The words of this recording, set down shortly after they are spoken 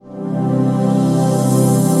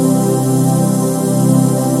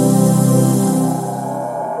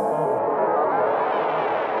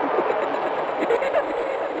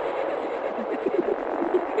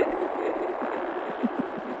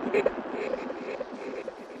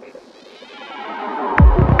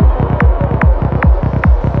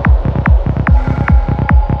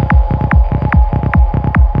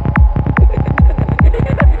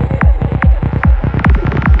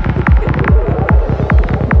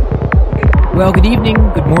Well, good evening,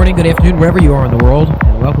 good morning, good afternoon, wherever you are in the world,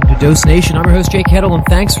 and welcome to Dose Nation. I'm your host, Jake Kettle, and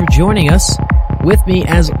thanks for joining us. With me,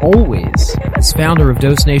 as always, is founder of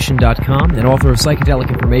DoseNation.com and author of Psychedelic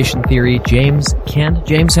Information Theory, James Kent.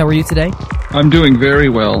 James, how are you today? I'm doing very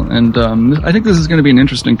well, and I think this is going to be an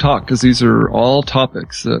interesting talk, because these are all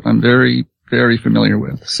topics that I'm very familiar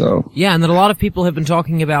with. So yeah, and that a lot of people have been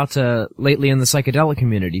talking about lately in the psychedelic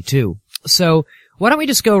community, too. So why don't we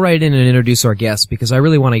just go right in and introduce our guest, because I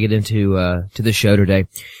really want to get into to this show today.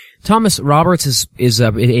 Thomas Roberts is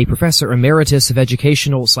a professor emeritus of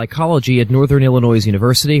educational psychology at Northern Illinois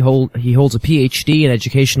University. He holds a PhD in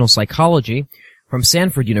educational psychology from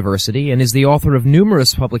Sanford University and is the author of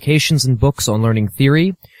numerous publications and books on learning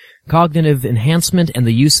theory, cognitive enhancement, and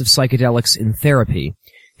the use of psychedelics in therapy.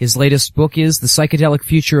 His latest book is The Psychedelic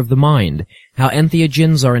Future of the Mind: How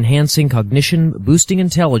Entheogens Are Enhancing Cognition, Boosting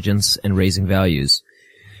Intelligence, and Raising Values.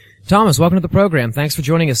 Thomas, welcome to the program. Thanks for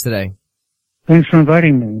joining us today. Thanks for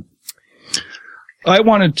inviting me. I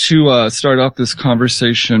wanted to start off this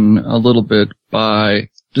conversation a little bit by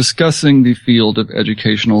discussing the field of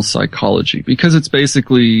educational psychology, because it's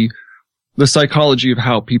basically the psychology of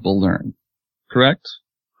how people learn, correct?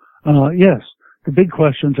 Yes. The big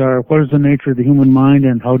questions are, what is the nature of the human mind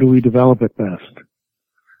and how do we develop it best?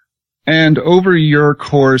 And over your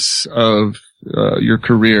course of your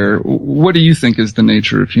career, what do you think is the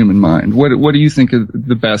nature of human mind? What do you think are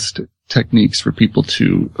the best techniques for people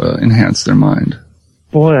to enhance their mind?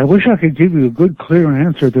 Boy, I wish I could give you a good, clear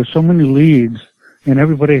answer. There's so many leads, and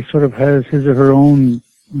everybody sort of has his or her own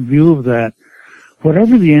view of that.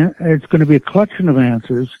 It's going to be a collection of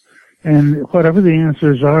answers. And whatever the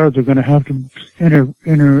answers are, they're going to have to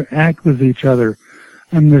interact with each other.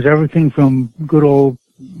 And there's everything from good old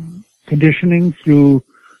conditioning through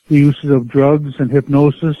the uses of drugs and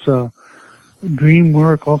hypnosis, dream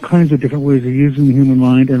work, all kinds of different ways of using the human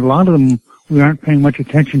mind. And a lot of them we aren't paying much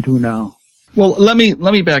attention to now. Well, let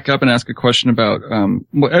me back up and ask a question about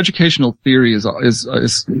what educational theory is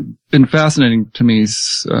been fascinating to me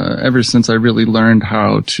ever since I really learned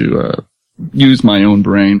how to use my own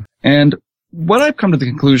brain. And what I've come to the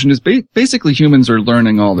conclusion is basically humans are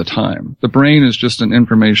learning all the time. The brain is just an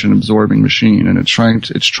information absorbing machine, and it's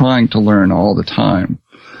trying to learn all the time.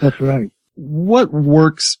 That's right. What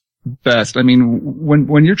works best? I mean,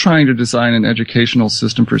 when you're trying to design an educational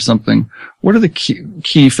system for something, what are the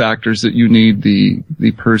key factors that you need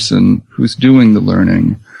the person who's doing the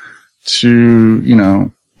learning to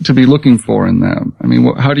be looking for in them? I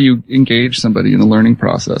mean, how do you engage somebody in the learning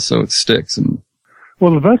process so it sticks?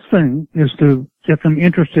 Well, the best thing is to get them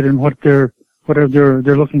interested in whatever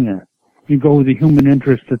they're looking at. You go with the human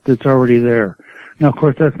interest that's already there. Now, of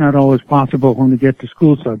course, that's not always possible when we get to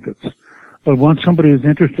school subjects. But once somebody is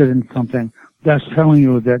interested in something, that's telling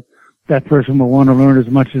you that that person will want to learn as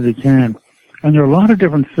much as they can. And there are a lot of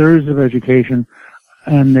different theories of education,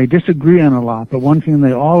 and they disagree on a lot. But one thing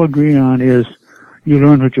they all agree on is you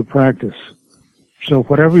learn what you practice. So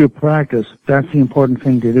whatever you practice, that's the important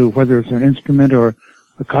thing to do, whether it's an instrument or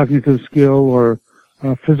a cognitive skill or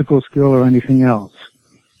a physical skill or anything else.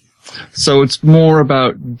 So it's more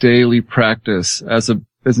about daily practice as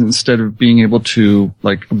instead of being able to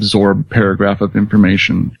absorb a paragraph of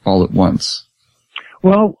information all at once.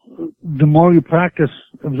 Well, the more you practice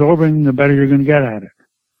absorbing, the better you're going to get at it.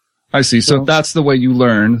 I see. So that's the way you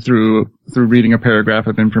learn, through reading a paragraph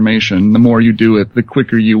of information. The more you do it, the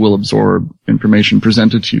quicker you will absorb information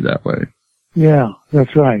presented to you that way. Yeah,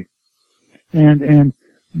 that's right. And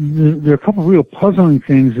there are a couple of real puzzling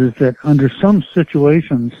things is that under some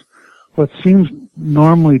situations, what seems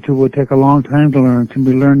normally would take a long time to learn can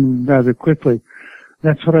be learned rather quickly.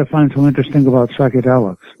 That's what I find so interesting about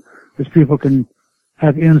psychedelics, is people can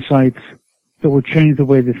have insights that will change the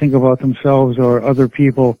way they think about themselves or other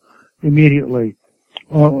people immediately.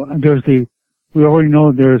 We already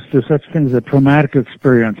know there's such thing as a traumatic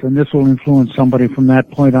experience, and this will influence somebody from that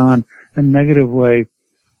point on in a negative way.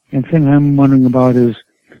 And the thing I'm wondering about is,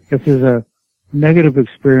 if there's a negative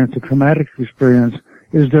experience, a traumatic experience,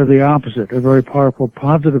 is there the opposite, a very powerful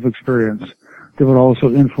positive experience that would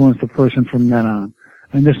also influence the person from then on?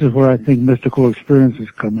 And this is where I think mystical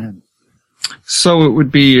experiences come in. So it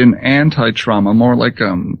would be an anti-trauma, more like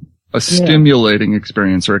a stimulating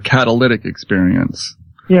experience or a catalytic experiance.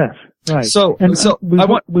 Yes, right. Go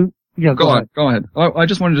ahead. I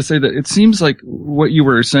just wanted to say that it seems like what you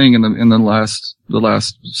were saying in the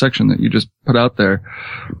last section that you just put out there.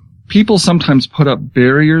 People sometimes put up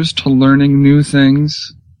barriers to learning new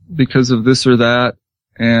things because of this or that,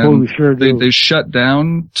 And we sure do. they shut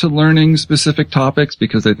down to learning specific topics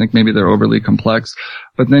because they think maybe they're overly complex.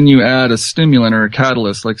 But then you add a stimulant or a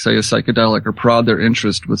catalyst, like say a psychedelic, or prod their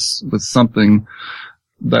interest with something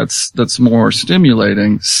that's more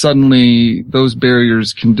stimulating. Suddenly those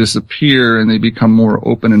barriers can disappear and they become more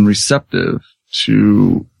open and receptive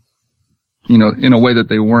to, in a way that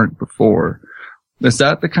they weren't before. Is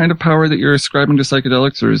that the kind of power that you're ascribing to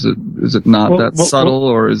psychedelics, or is it not subtle,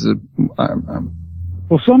 or is it,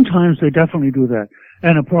 Well, sometimes they definitely do that.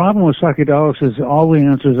 And the problem with psychedelics is all the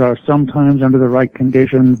answers are sometimes under the right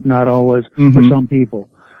conditions, not always for some people.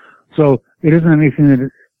 So it isn't anything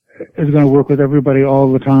that is going to work with everybody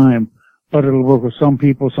all the time, but it'll work with some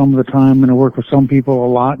people some of the time, and it'll work with some people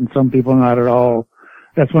a lot and some people not at all.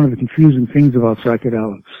 That's one of the confusing things about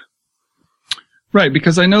psychedelics. Right,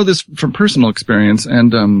 because I know this from personal experience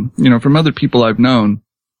and, from other people I've known.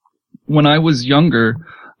 When I was younger,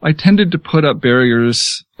 I tended to put up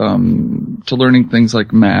barriers to learning things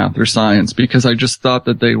like math or science because I just thought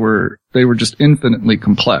that they were just infinitely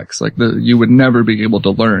complex. Like you would never be able to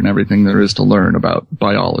learn everything there is to learn about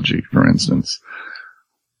biology, for instance.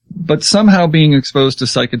 But somehow being exposed to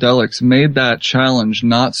psychedelics made that challenge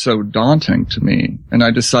not so daunting to me. And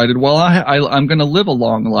I decided, well, I'm going to live a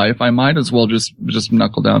long life. I might as well just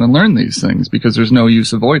knuckle down and learn these things because there's no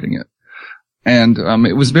use avoiding it. And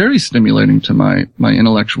it was very stimulating to my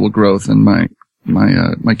intellectual growth and my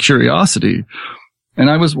curiosity. And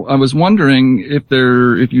I was wondering if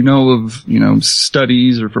you know of,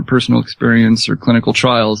 studies or from personal experience or clinical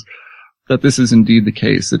trials that this is indeed the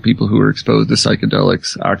case, that people who are exposed to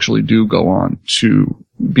psychedelics actually do go on to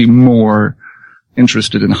be more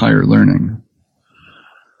interested in higher learning.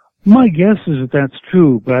 My guess is that that's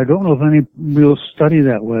true, but I don't know of any real study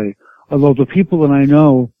that way. Although the people that I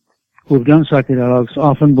know who have done psychedelics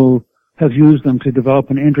often will have used them to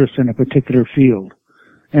develop an interest in a particular field.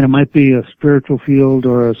 And it might be a spiritual field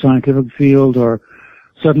or a scientific field, or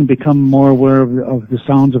suddenly become more aware of the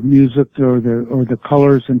sounds of music or the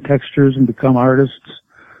colors and textures and become artists.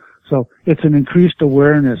 So it's an increased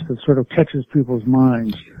awareness that sort of catches people's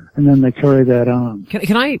minds, and then they carry that on.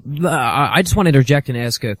 Can I just want to interject and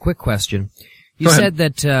ask a quick question. You said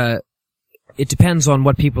that it depends on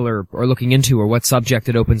what people are looking into or what subject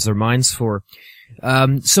it opens their minds for.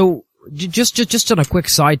 So just on a quick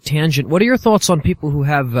side tangent, what are your thoughts on people who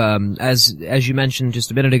have, as you mentioned just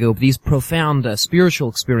a minute ago, these profound spiritual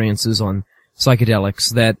experiences on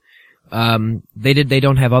psychedelics that they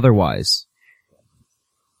don't have otherwise?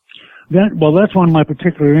 That's one of my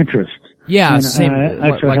particular interests. Yeah, and same.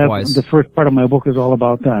 Likewise. The first part of my book is all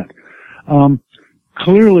about that.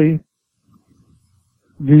 Clearly,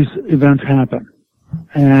 these events happen.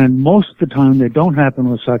 And most of the time they don't happen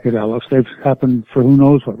with psychedelics. They've happened for who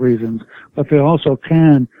knows what reasons, but they also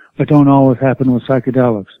can, but don't always happen with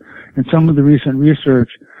psychedelics. And some of the recent research,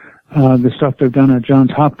 the stuff they've done at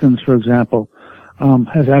Johns Hopkins, for example,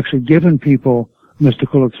 has actually given people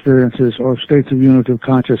mystical experiences or states of unitive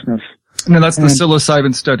consciousness. No, that's the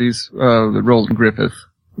psilocybin studies that Roland Griffith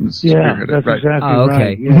spearheaded. That's right. exactly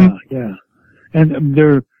okay. right. Yeah. And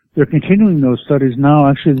they're continuing those studies now.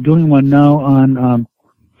 Actually, they're doing one now on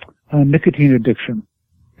nicotine addiction.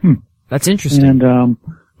 That's interesting. And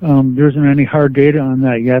there isn't any hard data on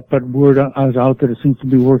that yet, but word is out that it seems to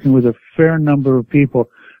be working with a fair number of people.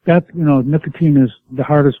 Nicotine is the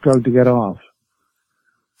hardest drug to get off.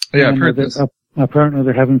 Yeah, I've heard this. Apparently,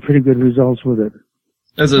 they're having pretty good results with it.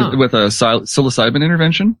 With a psilocybin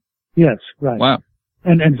intervention? Yes, right. Wow.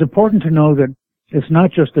 And it's important to know that it's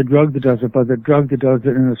not just the drug that does it, but the drug that does it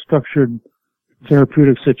in a structured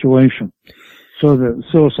therapeutic situation. So the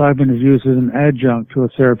psilocybin is used as an adjunct to a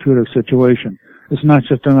therapeutic situation. It's not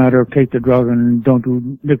just a matter of take the drug and don't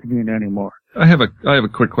do nicotine anymore. I have a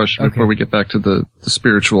quick question before we get back to the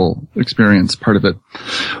spiritual experience part of it.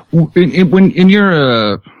 In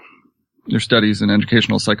your studies in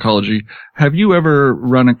educational psychology, have you ever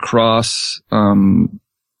run across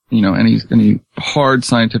any hard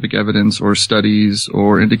scientific evidence or studies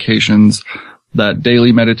or indications that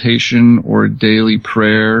daily meditation or daily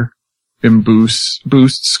prayer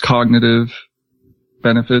boosts cognitive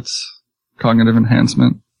benefits, cognitive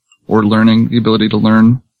enhancement, or learning, the ability to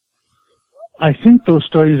learn? I think those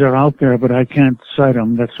studies are out there, but I can't cite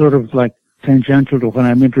them. That's sort of like tangential to what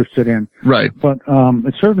I'm interested in. Right. But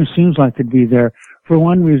it certainly seems like it'd be there. For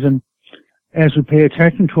one reason, as we pay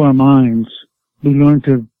attention to our minds, we learn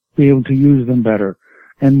to be able to use them better.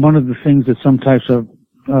 And one of the things that some types of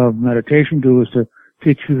meditation do is to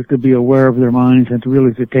teach you to be aware of their minds and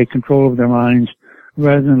to take control of their minds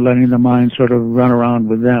rather than letting the mind sort of run around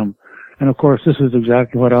with them. And of course, this is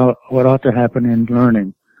exactly what ought to happen in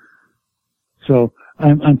learning. So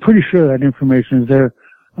I'm pretty sure that information is there.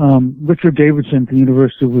 Richard Davidson at the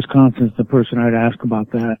University of Wisconsin is the person I'd ask about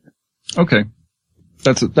that. Okay.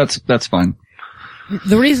 That's fine.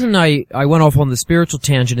 The reason I went off on the spiritual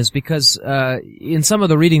tangent is because, in some of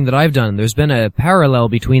the reading that I've done, there's been a parallel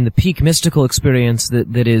between the peak mystical experience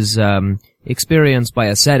that is, experienced by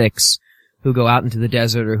ascetics who go out into the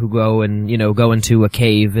desert or who go and, go into a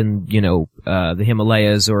cave in, the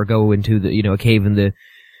Himalayas or go into a cave in the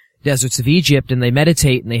deserts of Egypt, and they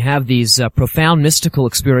meditate and they have these, profound mystical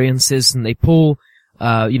experiences, and they pull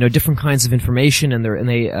different kinds of information, and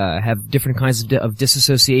they have different kinds of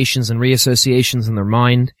disassociations and reassociations in their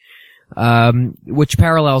mind, which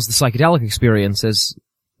parallels the psychedelic experience as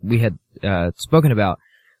we had spoken about.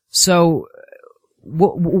 So,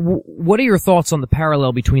 what are your thoughts on the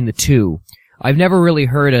parallel between the two? I've never really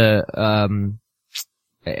heard a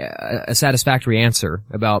satisfactory answer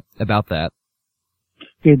about that.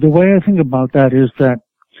 Okay, the way I think about that is that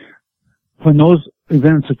when those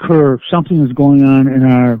events occur, something is going on in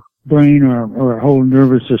our brain or our whole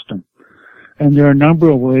nervous system. And there are a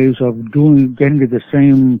number of ways of getting to the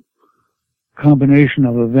same combination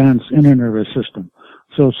of events in a nervous system.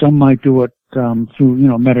 So some might do it through,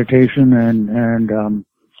 meditation and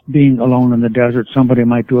being alone in the desert. Somebody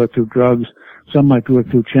might do it through drugs. Some might do it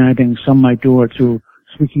through chanting. Some might do it through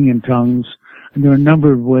speaking in tongues. And there are a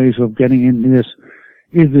number of ways of getting into this,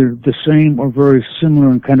 either the same or very similar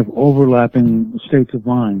and kind of overlapping states of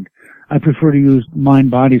mind. I prefer to use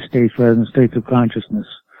mind-body states rather than states of consciousness,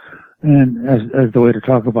 and as the way to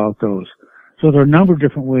talk about those. So there are a number of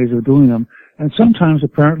different ways of doing them, and sometimes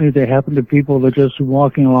apparently they happen to people that are just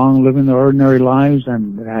walking along, living their ordinary lives,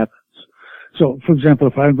 and it happens. So, for example,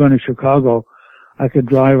 if I'm going to Chicago, I could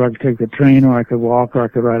drive, or I could take the train, or I could walk, or I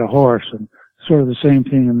could ride a horse, and sort of the same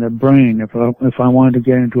thing in the brain. If I wanted to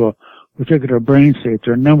get into a particular brain state,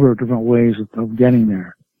 there are a number of different ways of getting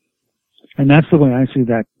there. And that's the way I see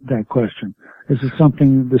that question. Is it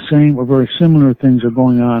something the same or very similar things are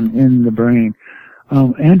going on in the brain?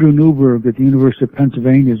 Andrew Newberg at the University of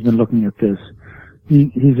Pennsylvania has been looking at this.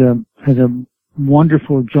 He has a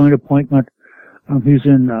wonderful joint appointment. He's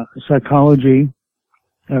in psychology,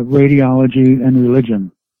 radiology, and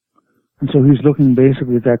religion. And so he's looking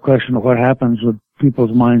basically at that question of what happens with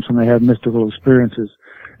people's minds when they have mystical experiences.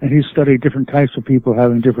 And he's studied different types of people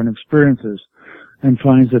having different experiences and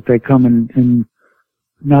finds that they come in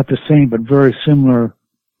not the same but very similar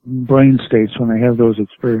brain states when they have those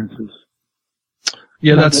experiences.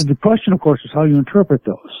 Yeah, now, the question, of course, is how you interpret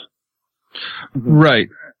those. Right.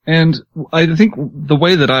 And I think the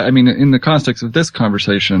way that in the context of this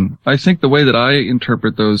conversation, I think the way that I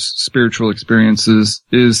interpret those spiritual experiences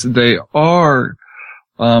is they are,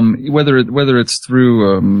 whether it's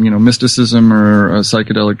through, mysticism or a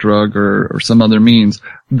psychedelic drug or some other means,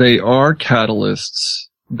 they are catalysts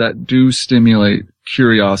that do stimulate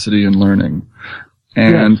curiosity and learning.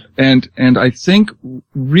 And I think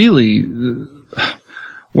really,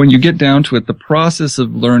 when you get down to it, the process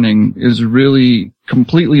of learning is really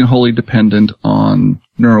completely and wholly dependent on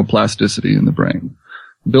neuroplasticity in the brain.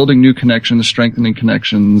 Building new connections, strengthening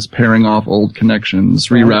connections, pairing off old connections,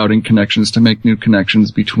 rerouting connections to make new connections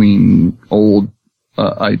between old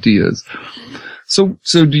ideas. So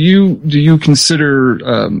do you consider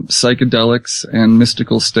psychedelics and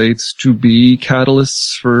mystical states to be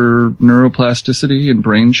catalysts for neuroplasticity and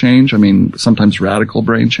brain change? I mean, sometimes radical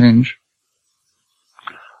brain change.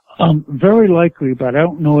 Very likely, but I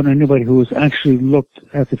don't know anybody who has actually looked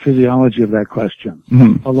at the physiology of that question.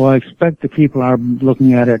 Mm-hmm. Although I expect the people are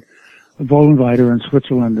looking at it. Vollenweider in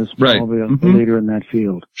Switzerland is probably a leader in that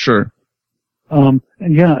field. Sure.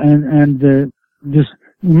 This,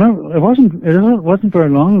 remember, it wasn't very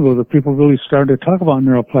long ago that people really started to talk about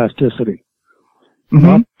neuroplasticity. Mm-hmm.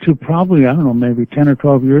 Up to probably, maybe 10 or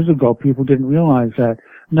 12 years ago, people didn't realize that.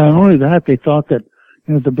 Not only that, they thought that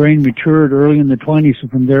the brain matured early in the 20s,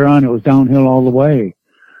 and from there on it was downhill all the way.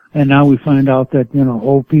 And now we find out that,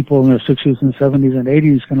 old people in their 60s and 70s and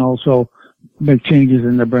 80s can also make changes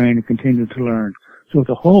in the brain and continue to learn. So it's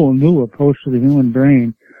a whole new approach to the human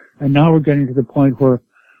brain. And now we're getting to the point where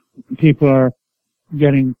people are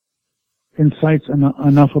getting insights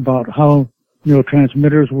enough about how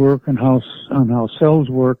neurotransmitters work and how cells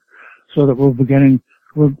work, so that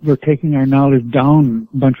we're taking our knowledge down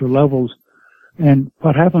a bunch of levels. And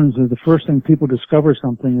what happens is the first thing people discover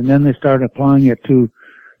something, and then they start applying it to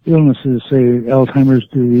illnesses, say Alzheimer's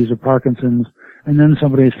disease or Parkinson's, and then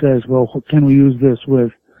somebody says, well, can we use this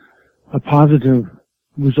with a positive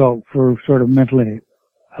result for sort of mentally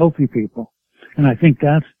healthy people? And I think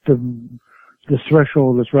that's the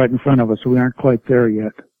threshold that's right in front of us, so we aren't quite there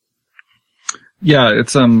yet. Yeah,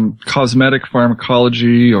 it's cosmetic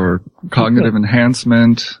pharmacology or cognitive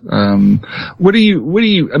enhancement. I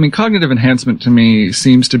mean, cognitive enhancement to me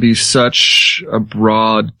seems to be such a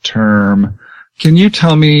broad term. Can you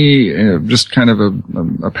tell me just kind of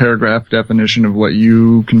a paragraph definition of what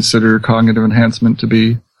you consider cognitive enhancement to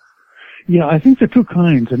be? Yeah, I think there are two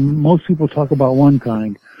kinds, and most people talk about one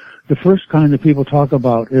kind. The first kind that people talk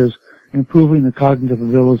about is improving the cognitive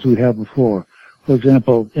abilities we had before. For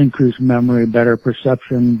example, increased memory, better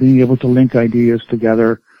perception, being able to link ideas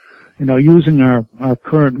together, using our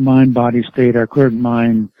current mind-body state, our current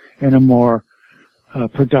mind in a more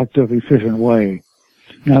productive, efficient way.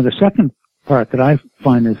 Now, the second part that I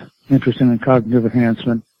find is interesting in cognitive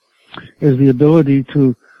enhancement is the ability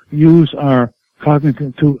to use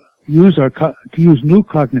use new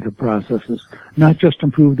cognitive processes, not just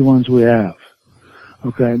improve the ones we have.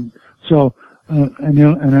 Okay, so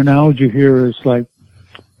an analogy here is like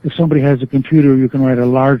if somebody has a computer, you can write a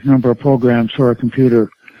large number of programs for a computer,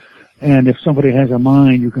 and if somebody has a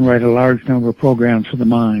mind, you can write a large number of programs for the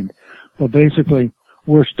mind. But basically,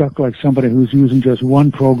 we're stuck like somebody who's using just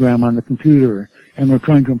one program on the computer, and we're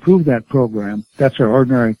trying to improve that program. That's our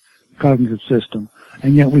ordinary cognitive system.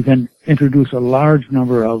 And yet we can introduce a large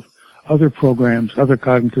number of other programs, other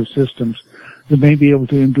cognitive systems that may be able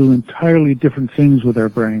to do entirely different things with our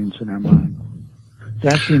brains and our mind.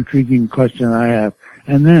 That's the intriguing question I have.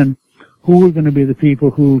 And then, who are going to be the people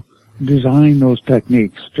who design those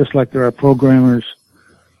techniques? Just like there are programmers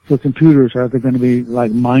for computers, are there going to be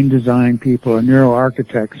like mind design people or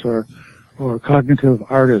neuroarchitects or cognitive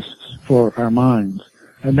artists for our minds?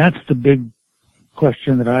 And that's the big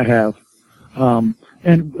question that I have.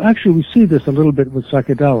 And actually we see this a little bit with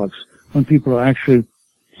psychedelics, when people are actually,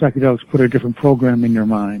 psychedelics put a different program in your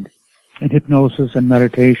mind. And hypnosis and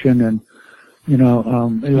meditation and,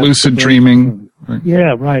 lucid dreaming. Right.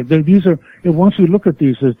 Yeah, right. These are, once we look at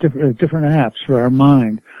these as different apps for our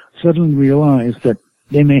mind, suddenly realize that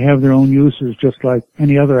they may have their own uses just like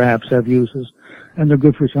any other apps have uses. And they're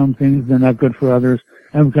good for some things, they're not good for others.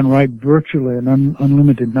 And we can write virtually an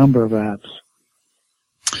unlimited number of apps.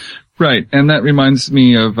 Right, and that reminds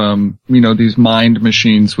me of these mind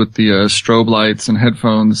machines with the strobe lights and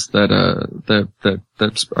headphones that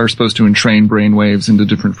are supposed to entrain brain waves into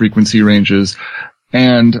different frequency ranges.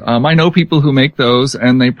 And I know people who make those,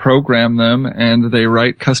 and they program them, and they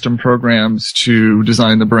write custom programs to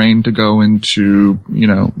design the brain to go into,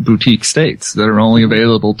 boutique states that are only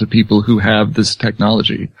available to people who have this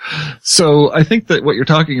technology. So I think that what you're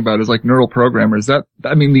talking about is like neural programmers. That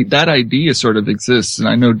idea sort of exists, and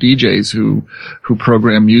I know DJs who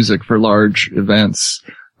program music for large events,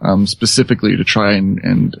 specifically to try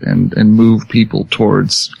and move people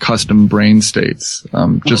towards custom brain states,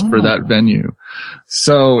 just for that venue.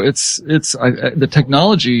 So the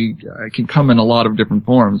technology can come in a lot of different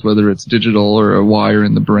forms, whether it's digital or a wire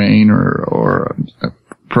in the brain or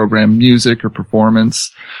program music or performance,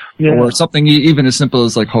 or something even as simple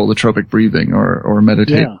as like holotropic breathing or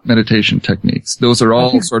meditation techniques. Those are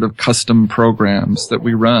all sort of custom programs that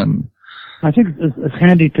we run. I think it's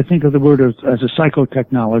handy to think of the word as a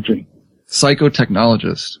psychotechnology.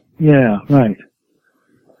 Psychotechnologist. Yeah, right.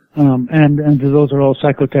 And those are all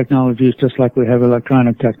psychotechnologies, just like we have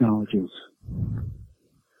electronic technologies.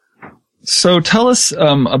 So tell us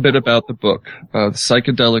a bit about the book, The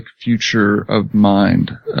Psychedelic Future of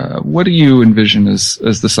Mind. What do you envision as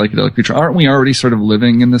the psychedelic future? Aren't we already sort of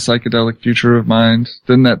living in the psychedelic future of mind?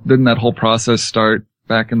 Didn't that whole process start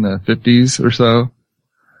back in the 50s or so?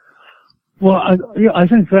 Well, I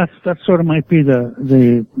think that sort of might be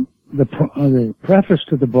the preface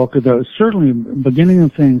to the book, the certainly beginning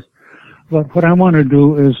of things. But what I want to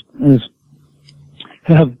do is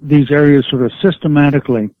have these areas sort of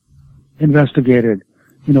systematically investigated,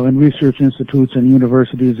 in research institutes and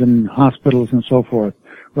universities and hospitals and so forth,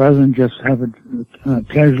 rather than just have it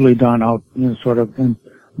casually done out, sort of, and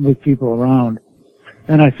with people around.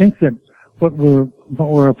 And I think that what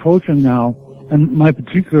we're approaching now, and my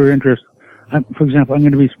particular interest. For example, I'm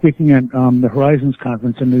going to be speaking at the Horizons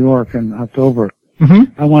Conference in New York in October.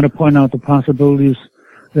 Mm-hmm. I want to point out the possibilities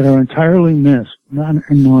that are entirely missed, not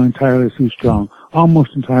entirely too strong, almost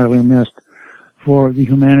entirely missed for the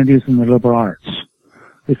humanities and the liberal arts.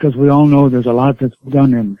 Because we all know there's a lot that's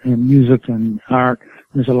done in music and art.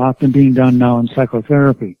 There's a lot that's being done now in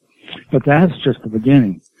psychotherapy. But that's just the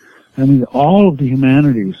beginning. I mean, all of the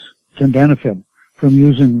humanities can benefit from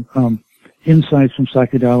using insights from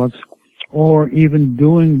psychedelics, or even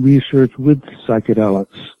doing research with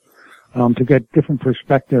psychedelics, to get different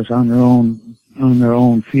perspectives on their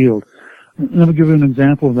own field. Let me give you an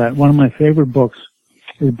example of that. One of my favorite books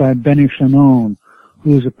is by Benny Shannon,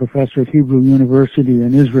 who is a professor at Hebrew University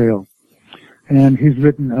in Israel. And he's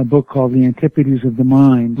written a book called The Antipodes of the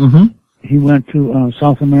Mind. Mm-hmm. He went to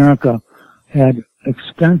South America, had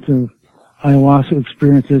extensive ayahuasca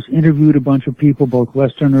experiences, interviewed a bunch of people, both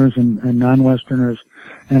Westerners and non-Westerners,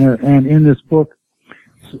 and in this book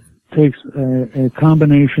takes a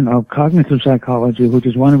combination of cognitive psychology, which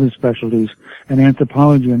is one of his specialties, and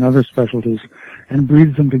anthropology, another specialties, and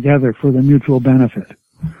breeds them together for their mutual benefit.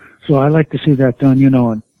 So I like to see that done,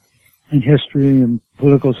 in history and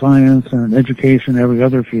political science and education, every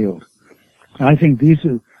other field. I think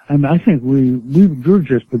I think we're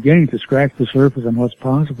just beginning to scratch the surface on what's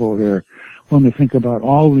possible here when we think about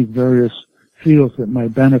all these various fields that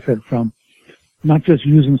might benefit from not just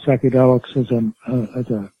using psychedelics as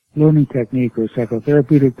a learning technique or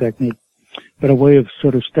psychotherapeutic technique, but a way of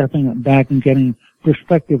sort of stepping back and getting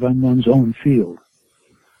perspective on one's own field.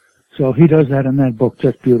 So he does that in that book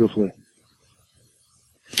just beautifully.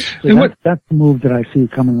 So that's the move that I see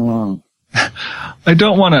coming along. I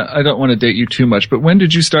don't want to date you too much, but when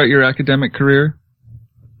did you start your academic career?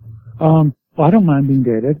 Well, I don't mind being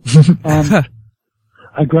dated.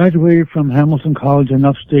 I graduated from Hamilton College in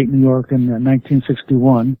upstate New York in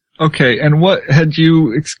 1961. Okay, and had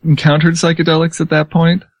you encountered psychedelics at that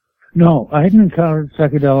point? No, I hadn't encountered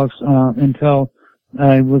psychedelics until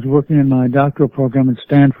I was working in my doctoral program at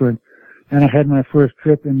Stanford, and I had my first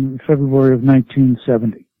trip in February of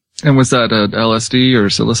 1970. And was that LSD or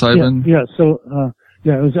psilocybin? Yeah,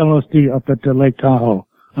 it was LSD up at Lake Tahoe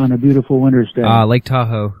on a beautiful winter's day. Lake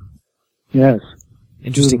Tahoe. Yes.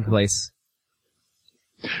 Interesting place.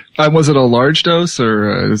 Was it a large dose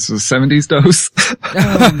or was it a 70s dose?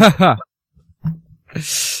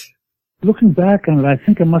 Looking back on it, I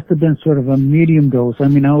think it must have been sort of a medium dose. I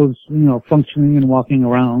mean, I was, functioning and walking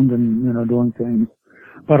around and, doing things,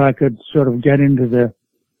 but I could sort of get into the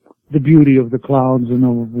beauty of the clouds and the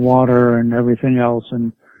water and everything else.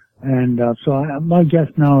 So my guess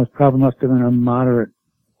now is probably must have been a moderate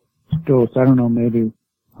dose. I don't know, maybe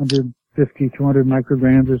 150, 200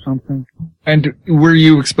 micrograms or something. And were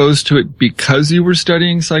you exposed to it because you were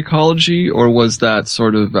studying psychology, or was that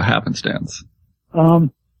sort of a happenstance?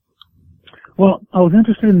 Well, I was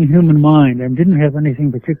interested in the human mind and didn't have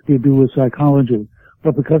anything particularly to do with psychology,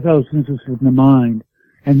 but because I was interested in the mind,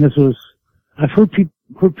 and I've heard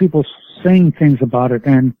people saying things about it,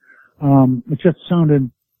 and it just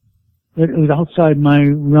sounded, it was outside my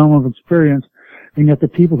realm of experience, and yet the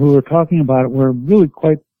people who were talking about it were really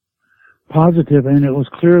quite positive, and it was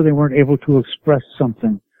clear they weren't able to express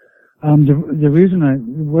something. The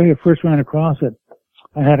way I first ran across it,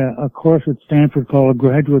 I had a course at Stanford called a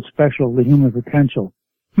graduate special, The Human Potential.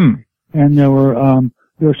 And there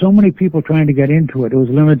were so many people trying to get into it. It was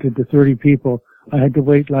limited to 30 people. I had to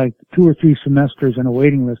wait like 2 or 3 semesters in a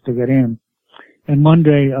waiting list to get in. And one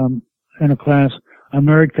day, in a class, a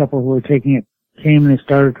married couple who were taking it came and they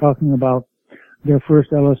started talking about their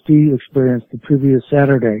first LSD experience the previous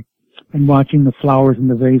Saturday and watching the flowers in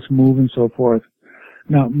the vase move and so forth.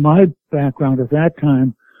 Now, my background at that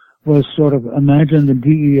time was sort of, imagine the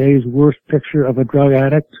DEA's worst picture of a drug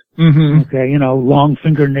addict. Mm-hmm. Okay, long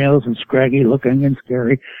fingernails and scraggy looking and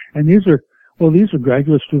scary. And these are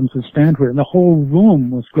graduate students at Stanford, and the whole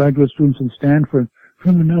room was graduate students at Stanford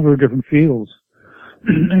from a number of different fields.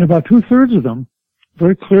 And about 2/3 of them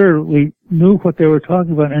very clearly knew what they were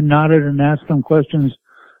talking about and nodded and asked them questions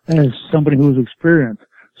as somebody who was experienced.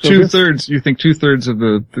 So you think 2/3 of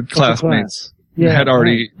the classmates had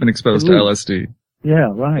already been exposed to LSD?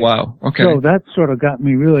 Yeah, right. Wow. Okay. So that sort of got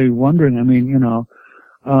me really wondering. I mean,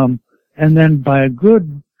 and then by a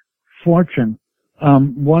good fortune,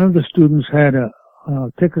 one of the students had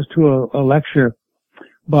took us to a lecture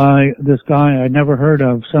by this guy I'd never heard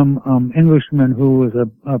of, some Englishman who was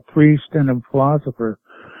a priest and a philosopher,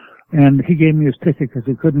 and he gave me his ticket because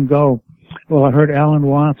he couldn't go. Well, I heard Alan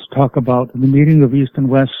Watts talk about the meeting of East and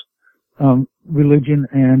West religion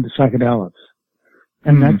and psychedelics,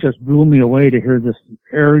 and that just blew me away to hear this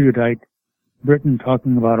erudite Briton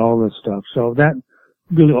talking about all this stuff. So that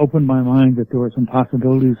really opened my mind that there were some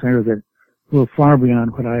possibilities there that were far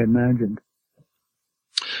beyond what I imagined.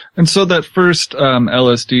 And so that first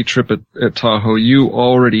LSD trip at Tahoe, you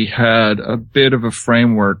already had a bit of a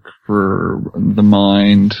framework for the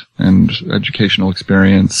mind and educational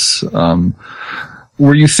experience.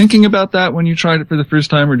 Were you thinking about that when you tried it for the first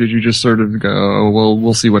time, or did you just sort of go, oh, well,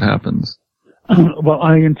 we'll see what happens? Well,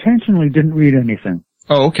 I intentionally didn't read anything.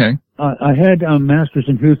 Oh, okay. I had Masters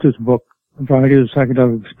and Huster's book, Variety of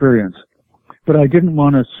Psychedelic Experience, but I didn't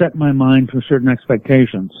want to set my mind to certain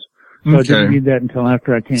expectations. So I didn't need that until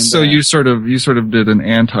after I came back. So you sort of did an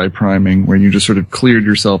anti-priming where you just sort of cleared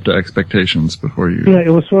yourself to expectations before you... Yeah, it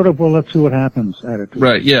was sort of, well, let's see what happens attitude.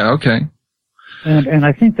 Right, yeah, okay. And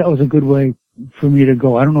I think that was a good way for me to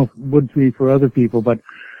go. I don't know if it would be for other people, but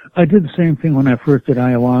I did the same thing when I first did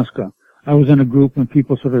ayahuasca. I was in a group and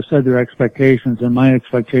people sort of said their expectations, and my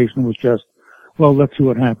expectation was just, well, let's see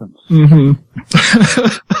what happens. Mm-hmm.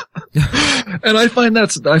 And I find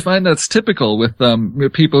that's typical with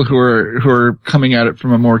people who are coming at it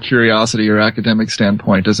from a more curiosity or academic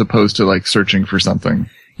standpoint as opposed to like searching for something.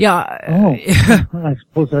 Yeah. I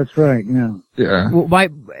suppose that's right. Yeah. Yeah. Well,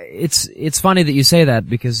 it's funny that you say that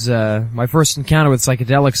because my first encounter with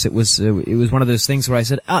psychedelics, it was one of those things where I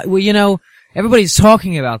said, well, you know, everybody's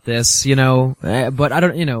talking about this, you know, but I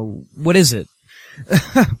don't, you know, what is it?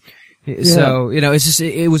 Yeah. So, you know, it's just,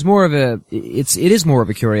 it is more of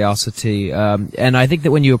a curiosity. And I think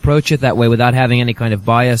that when you approach it that way without having any kind of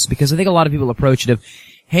bias, because I think a lot of people approach it of,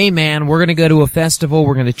 hey man, we're gonna go to a festival,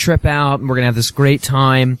 we're gonna trip out, and we're gonna have this great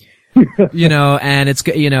time, you know, and it's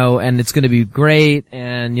gonna be great,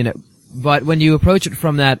 and, you know, but when you approach it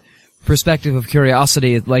from that perspective of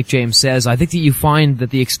curiosity, like James says, I think that you find that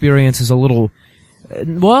the experience is a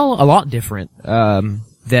lot different,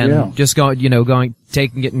 than just going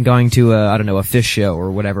to a fish show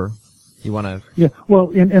or whatever you want to. Yeah.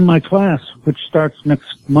 Well, in my class, which starts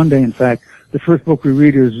next Monday, in fact, the first book we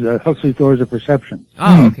read is Huxley's Doors of Perception.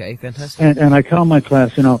 Oh, okay, fantastic. And I tell my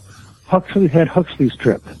class, you know, Huxley had Huxley's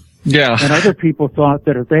trip. Yeah. And other people thought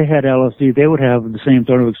that if they had LSD, they would have the same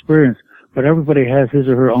sort of experience. But everybody has his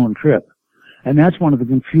or her own trip. And that's one of the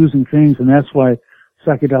confusing things, and that's why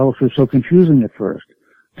psychedelics were so confusing at first.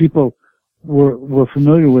 People were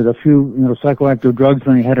familiar with a few, you know, psychoactive drugs,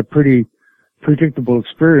 and they had a pretty predictable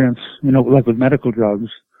experience, you know, like with medical drugs.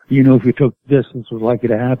 You know, if you took this was likely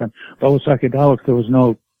to happen. But with psychedelics, there was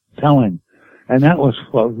no telling. And that was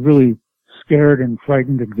what really scared and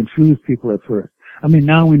frightened and confused people at first. I mean,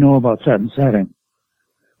 now we know about set and setting.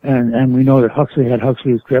 And we know that Huxley had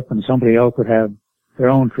Huxley's trip and somebody else would have their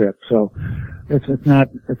own trip. So it's not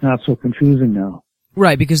so confusing now.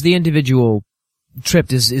 Right, because the individual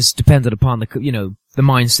trip is dependent upon the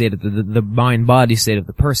mind state of the mind body state of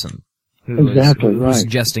the person. Exactly, right. Who's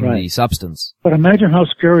ingesting the substance. But imagine how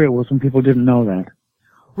scary it was when people didn't know that.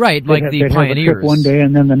 Right, like the pioneers. Have a trip one day,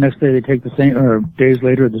 and then the next day they take the same, or days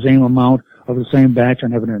later, the same amount of the same batch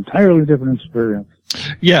and have an entirely different experience.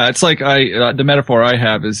 Yeah, it's like the metaphor I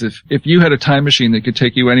have is if you had a time machine that could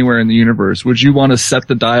take you anywhere in the universe, would you want to set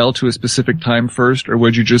the dial to a specific time first, or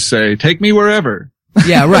would you just say, take me wherever?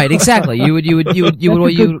 Yeah, right, exactly. You'd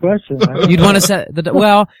want to set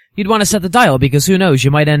you'd want to set the dial because who knows,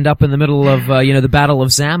 you might end up in the middle of, the Battle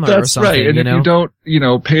of Zama or something. That's right. And if you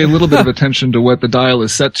don't, pay a little bit of attention to what the dial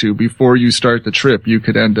is set to before you start the trip, you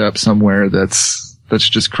could end up somewhere that's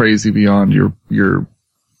just crazy beyond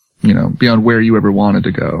beyond where you ever wanted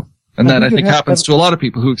to go. And that I think happens to a lot of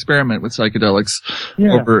people who experiment with psychedelics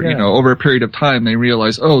over a period of time. They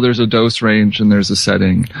realize, oh, there's a dose range and there's a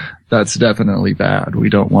setting. That's definitely bad. We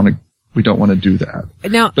don't want to do that.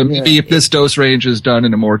 Now, but maybe if this dose range is done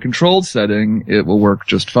in a more controlled setting, it will work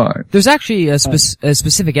just fine. There's actually a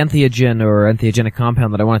specific entheogen or entheogenic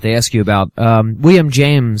compound that I wanted to ask you about. William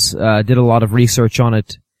James did a lot of research on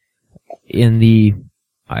it in the,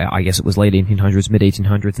 I guess it was late 1800s, mid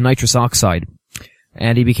 1800s, nitrous oxide.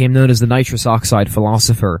 And he became known as the nitrous oxide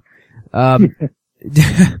philosopher. One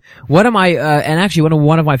of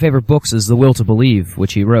my favorite books is The Will to Believe,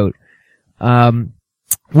 which he wrote.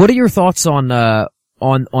 What are your thoughts on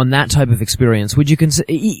that type of experience? Would you consider,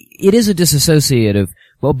 it is a disassociative,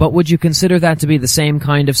 but would you consider that to be the same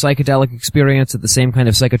kind of psychedelic experience or the same kind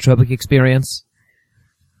of psychotropic experience?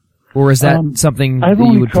 Or is that something I've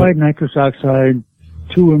only tried nitrous oxide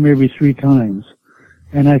 2 or maybe 3 times.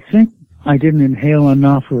 And I think I didn't inhale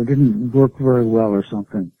enough or it didn't work very well or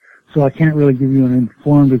something. So I can't really give you an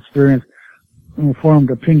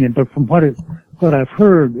informed opinion. But from what I've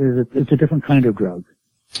heard is it's a different kind of drug.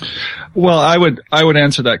 Well, I would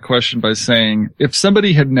answer that question by saying if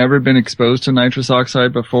somebody had never been exposed to nitrous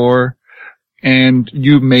oxide before and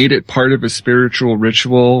you made it part of a spiritual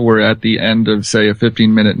ritual where at the end of, say, a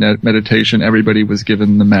 15-minute meditation, everybody was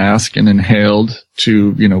given the mask and inhaled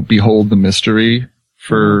to, behold the mystery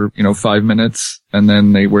for, 5 minutes, and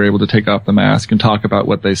then they were able to take off the mask and talk about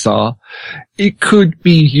what they saw. It could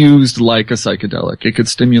be used like a psychedelic. It could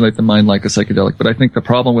stimulate the mind like a psychedelic. But I think the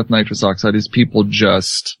problem with nitrous oxide is people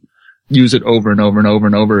just use it over and over and over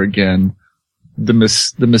and over again. The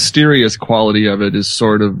mysterious quality of it is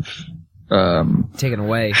sort of, taken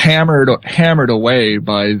away, hammered away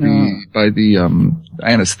by the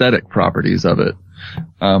anesthetic properties of it.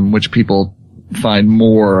 which people find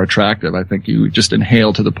more attractive. I think you just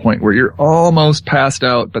inhale to the point where you're almost passed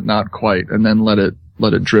out, but not quite, and then let it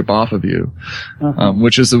drip off of you,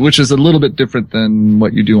 which is a little bit different than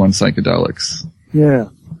what you do on psychedelics. Yeah.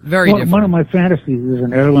 Very different. One of my fantasies is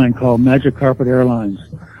an airline called Magic Carpet Airlines.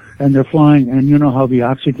 And they're flying, and you know how the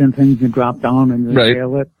oxygen thing can drop down and you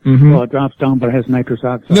inhale it? Mm-hmm. Well, it drops down, but it has nitrous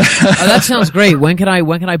oxide. That sounds great. When can I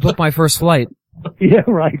book my first flight? Yeah,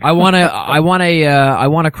 right. I want a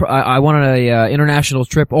international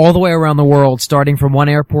trip all the way around the world, starting from one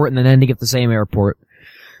airport and then ending at the same airport.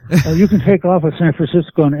 You can take off at San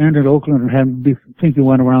Francisco and end at Oakland and think you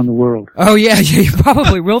went around the world. Oh yeah, you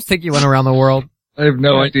probably will think you went around the world. I have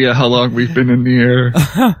no idea how long we've been in the air.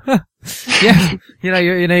 Yeah, you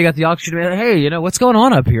got the oxygen. Hey, what's going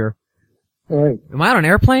on up here? All right. Am I on an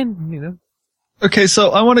airplane? Okay, so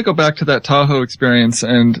I want to go back to that Tahoe experience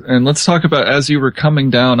and let's talk about, as you were coming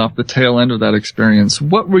down off the tail end of that experience,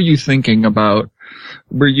 what were you thinking about?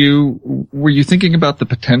 Were you thinking about the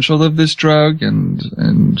potential of this drug and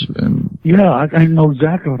Yeah, I know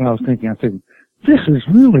exactly what I was thinking. I think this is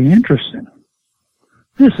really interesting.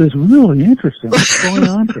 What's going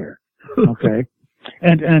on here? Okay.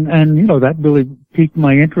 And that really piqued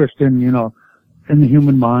my interest in the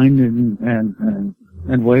human mind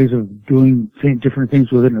and ways of doing different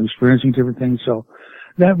things with it and experiencing different things. So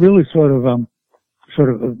that really sort of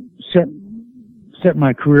set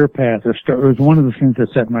my career path, or it was one of the things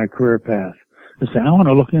that set my career path. To say, I want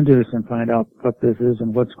to look into this and find out what this is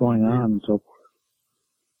and what's going on and so forth.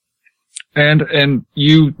 And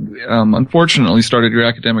you, unfortunately started your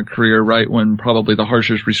academic career right when probably the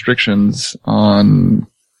harshest restrictions on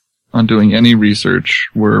doing any research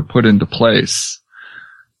were put into place.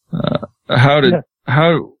 How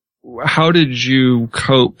did you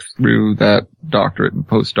cope through that doctorate and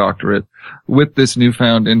postdoctorate with this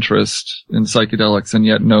newfound interest in psychedelics and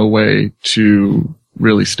yet no way to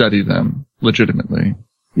really study them legitimately?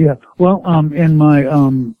 Yeah. Well, in my,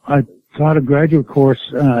 I taught a graduate course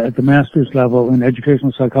at the master's level in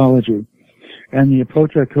educational psychology, and the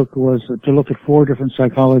approach I took was to look at 4 different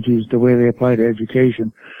psychologies, the way they apply to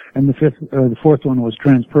education, and the fourth one was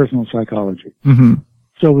transpersonal psychology. Mm-hmm.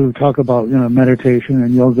 So we would talk about meditation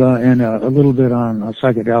and yoga and a little bit on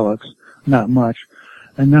psychedelics, not much,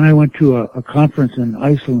 and then I went to a conference in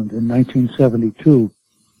Iceland in 1972.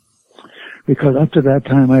 Because up to that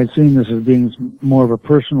time I had seen this as being more of a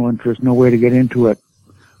personal interest, no way to get into it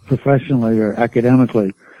professionally or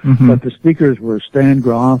academically. Mm-hmm. But the speakers were Stan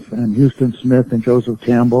Groff and Houston Smith and Joseph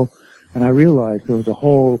Campbell, and I realized there was a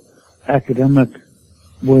whole academic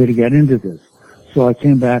way to get into this. So I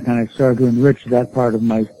came back and I started to enrich that part of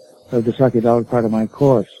the psychedelic part of my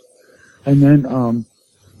course. And then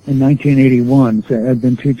in 1981, so I'd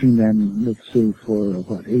been teaching then,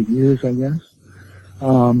 for 8 years, I guess.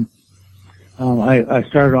 I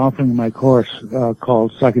started offering my course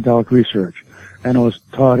called Psychedelic Research, and it was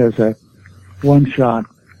taught as a one-shot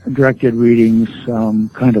directed readings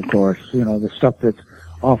kind of course, the stuff that's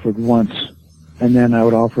offered once, and then I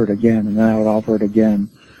would offer it again, and then I would offer it again.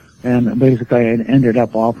 And basically I ended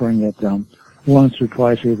up offering it once or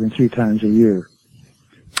twice or even 3 times a year.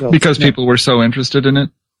 So, because people were so interested in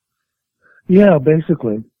it? Yeah,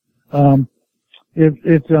 basically.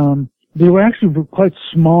 They were actually quite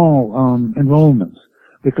small enrollments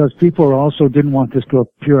because people also didn't want this to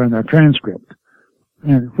appear in their transcript,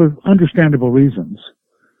 and for understandable reasons.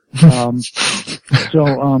 And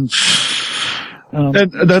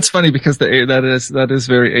that's funny because that is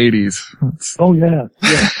very 80s. Oh yeah,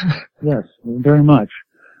 yes, very much.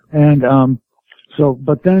 And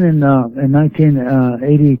but then in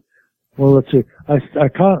 1980, well, let's see, I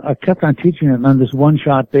kept on teaching it on this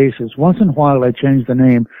one-shot basis. Once in a while, I changed the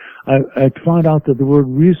name. I found out that the word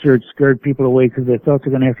research scared people away because they thought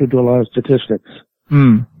they're going to have to do a lot of statistics.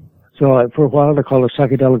 Mm. So for a while, I called it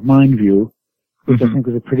Psychedelic Mind View, which I think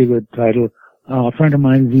was a pretty good title. A friend of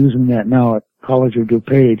mine is using that now at College of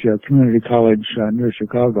DuPage, a community college near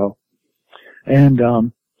Chicago. And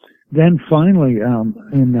then finally,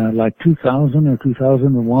 in like 2000 or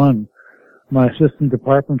 2001, my assistant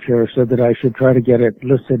department chair said that I should try to get it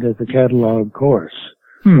listed as a catalog course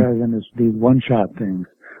rather than as these one-shot things.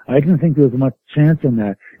 I didn't think there was much chance in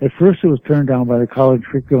that. At first it was turned down by the college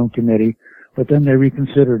curriculum committee, but then they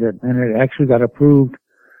reconsidered it, and it actually got approved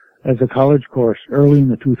as a college course early in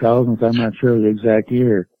the 2000s. I'm not sure of the exact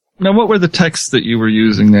year. Now, what were the texts that you were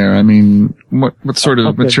using there? I mean, what sort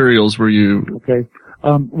of materials were you? Okay.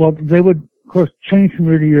 Well, they would, of course, change from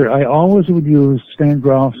year to year. I always would use Stan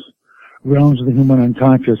Groff's Realms of the Human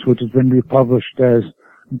Unconscious, which has been republished as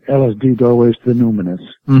LSD Doorways to the Numinous.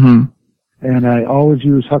 Mm-hmm. And I always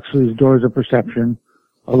use Huxley's Doors of Perception,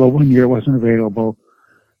 although one year it wasn't available.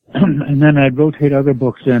 And then I'd rotate other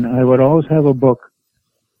books in. I would always have a book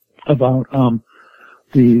about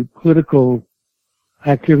the political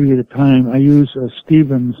activity at the time. I use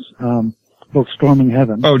Stevens' book Storming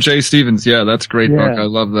Heaven. Oh, Jay Stevens. Yeah, that's a great book. I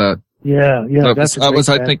love that. Yeah. That was,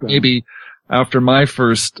 I think, maybe after my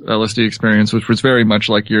first LSD experience, which was very much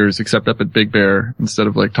like yours, except up at Big Bear instead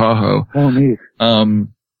of Lake Tahoe. Oh, neat.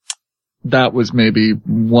 That was maybe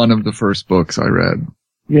one of the first books I read.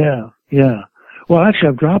 Yeah. Well, actually,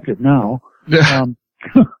 I've dropped it now.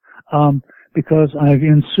 Because I've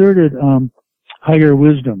inserted Higher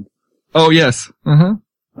Wisdom. Oh, yes.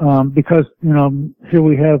 Because, here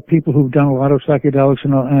we have people who've done a lot of psychedelics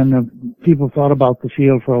and people thought about the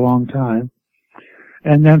field for a long time.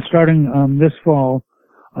 And then starting this fall,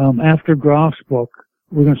 after Groff's book,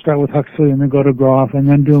 we're going to start with Huxley and then go to Groff and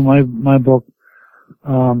then do my book,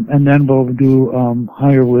 and then we'll do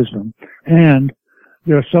Higher Wisdom. And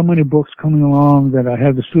there are so many books coming along that I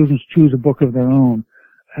have the students choose a book of their own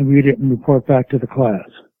and read it and report back to the class.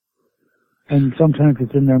 And sometimes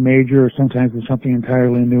it's in their major, or sometimes it's something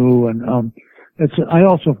entirely new. And I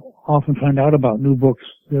also often find out about new books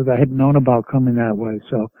that I hadn't known about coming that way.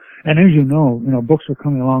 So, and as you know, books are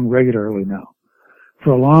coming along regularly now.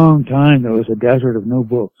 For a long time, there was a desert of new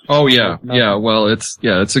books. Oh yeah, yeah. Well, it's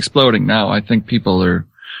exploding now. I think people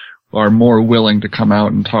are more willing to come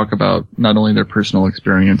out and talk about not only their personal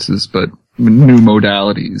experiences, but new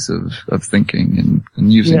modalities of thinking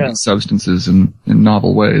and using these substances in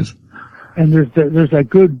novel ways. And there's that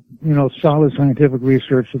good, solid scientific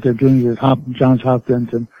research that they're doing at Johns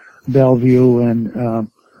Hopkins and Bellevue and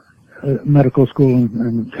medical school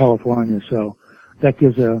in California. So that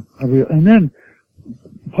gives a real, and then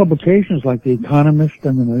publications like The Economist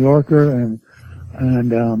and The New Yorker and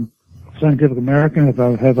Scientific American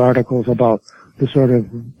have articles about the sort of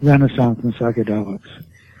renaissance in psychedelics.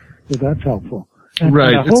 So that's helpful.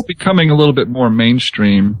 Right. It's becoming a little bit more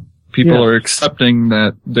mainstream. People are accepting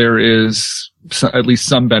that there is at least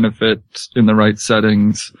some benefit in the right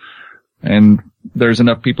settings, and there's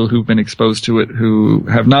enough people who've been exposed to it who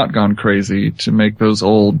have not gone crazy to make those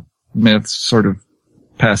old myths sort of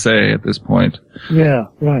passé at this point. Yeah,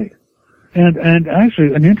 right. And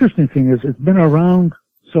actually, an interesting thing is it's been around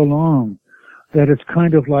so long that it's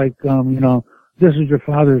kind of like, this is your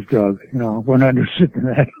father's drug. We're not interested in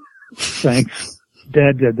that. Thanks.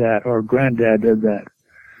 Dad did that, or granddad did that.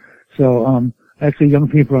 So, actually young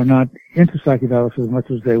people are not into psychedelics as much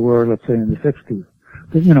as they were, let's say, in the 60s.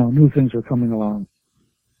 But, new things are coming along.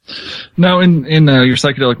 Now, in your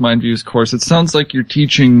Psychedelic Mind Views course, it sounds like you're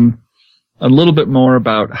teaching a little bit more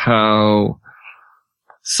about how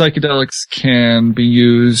psychedelics can be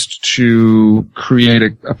used to create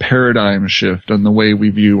a paradigm shift on the way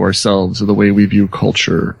we view ourselves, or the way we view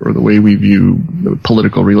culture, or the way we view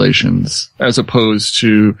political relations, as opposed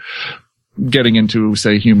to getting into,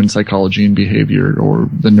 say, human psychology and behavior or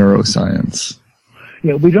the neuroscience.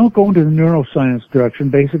 Yeah, we don't go into the neuroscience direction.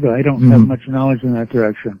 Basically, I don't have much knowledge in that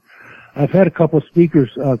direction. I've had a couple of speakers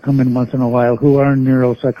come in once in a while who are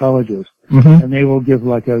neuropsychologists, and they will give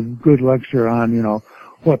like a good lecture on,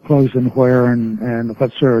 what plugs in where and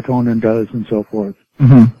what serotonin does and so forth.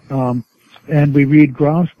 And we read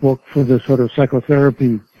Groff's book for the sort of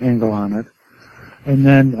psychotherapy angle on it. And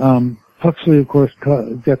then Huxley, of course,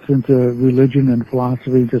 gets into religion and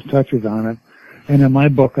philosophy, just touches on it. And in my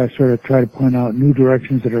book, I sort of try to point out new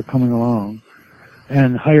directions that are coming along.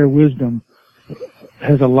 And Higher Wisdom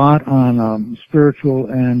has a lot on spiritual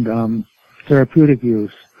and therapeutic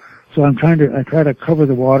use. So I try to cover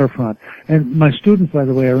the waterfront. And my students, by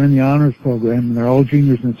the way, are in the honors program, and they're all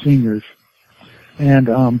juniors and seniors. And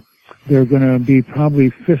there are going to be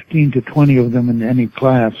probably 15 to 20 of them in any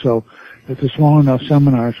class. So it's a small enough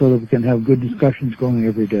seminar so that we can have good discussions going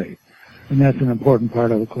every day. And that's an important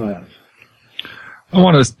part of the class. I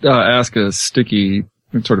want to ask a sticky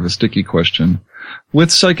question. With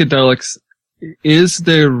psychedelics, is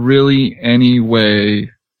there really any way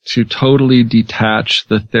to totally detach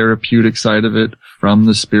the therapeutic side of it from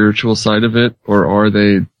the spiritual side of it, or are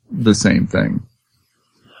they the same thing?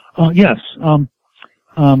 Yes.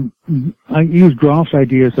 I use Groff's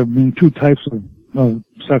ideas of being two types of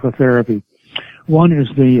psychotherapy. One is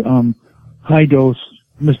the high dose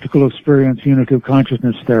mystical experience unitive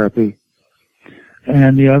consciousness therapy,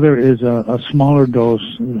 and the other is a smaller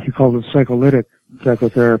dose. He called it psycholytic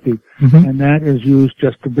psychotherapy, and that is used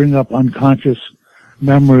just to bring up unconscious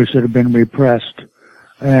memories that have been repressed,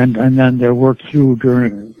 and then they're worked through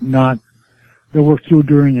during a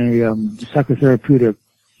psychotherapeutic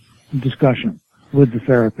discussion with the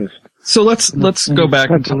therapist. So let's go back.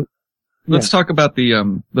 Let's talk about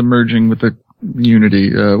the merging with the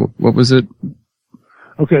unity. What was it?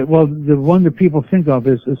 Okay, well, the one that people think of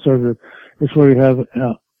is sort of is where you have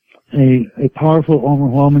a powerful,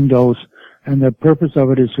 overwhelming dose, and the purpose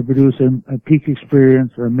of it is to produce a peak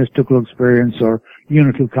experience or a mystical experience or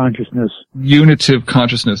unitive consciousness. Unitive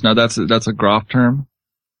consciousness. Now that's a Groff term.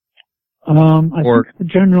 I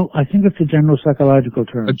think it's a general psychological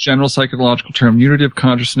term. A general psychological term, unitive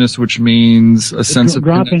consciousness, which means a sense of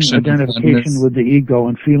dropping connection, identification with the ego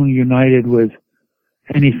and feeling united with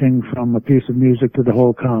anything from a piece of music to the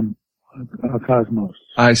whole cosmos.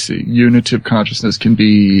 I see. Unitive consciousness can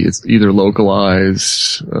be it's either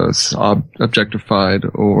localized, objectified,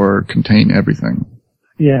 or contain everything.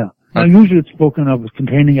 Yeah. Now, usually it's spoken of as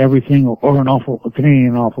containing everything or containing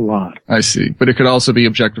an awful lot. I see. But it could also be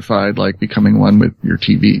objectified, like becoming one with your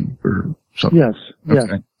TV or something. Yes.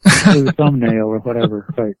 Okay. Yes. Or the thumbnail or whatever.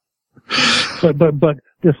 Right. But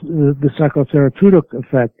the psychotherapeutic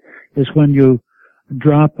effect is when you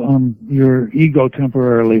drop your ego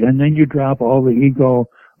temporarily, and then you drop all the ego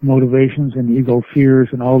motivations and ego fears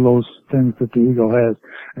and all those things that the ego has.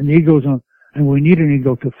 And the ego's and we need an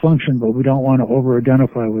ego to function, but we don't want to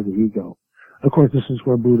over-identify with the ego. Of course, this is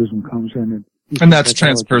where Buddhism comes in. And that's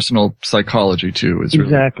transpersonal psychology, too, is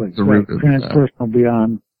exactly really the root of transpersonal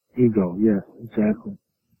beyond ego. Yes, exactly.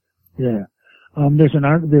 Yeah.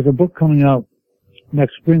 There's a book coming out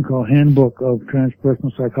next spring called Handbook of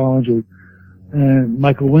Transpersonal Psychology, and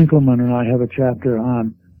Michael Winkelman and I have a chapter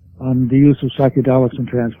on the use of psychedelics in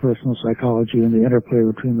transpersonal psychology and the interplay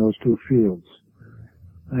between those two fields.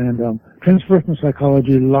 And transpersonal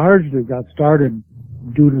psychology largely got started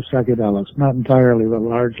due to psychedelics, not entirely, but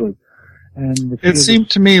largely. And it seemed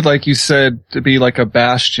to me, like you said, to be like a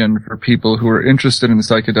bastion for people who were interested in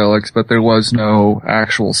psychedelics, but there was no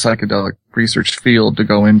actual psychedelic research field to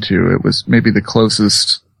go into. It was maybe the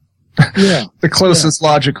closest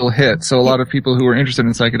logical hit. So a lot of people who were interested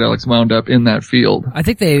in psychedelics wound up in that field. I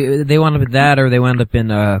think they wound up in that, or they wound up in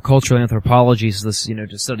cultural anthropology, so this,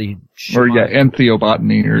 to study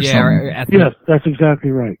ethnobotany or something. Yes, that's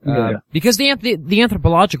exactly right. Because the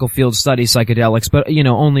anthropological field studies psychedelics, but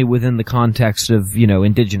only within the context of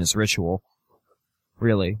indigenous ritual.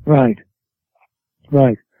 Really. Right.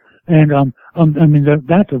 And I mean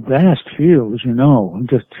that's a vast field, as you know, and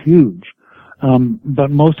just huge.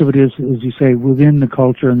 But most of it is, as you say, within the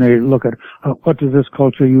culture, and they look at what does this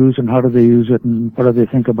culture use and how do they use it and what do they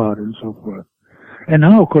think about it and so forth. And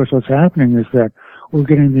now, of course, what's happening is that we're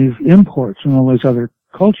getting these imports from all these other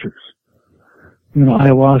cultures.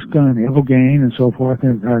 Ayahuasca and Ibogaine and so forth.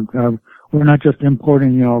 And we're not just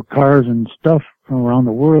importing, cars and stuff from around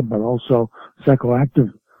the world, but also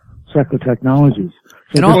psychotechnologies.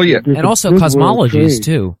 So and also cosmologies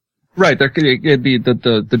too. Right, the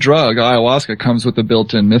drug ayahuasca comes with a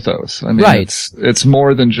built-in mythos. I mean, right. It's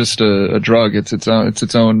more than just a drug. It's its own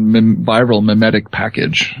viral mimetic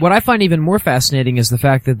package. What I find even more fascinating is the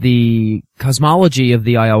fact that the cosmology of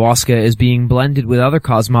the ayahuasca is being blended with other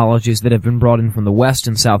cosmologies that have been brought in from the West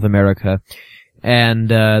and South America, and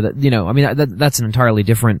that's an entirely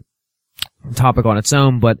different topic on its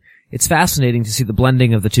own, but it's fascinating to see the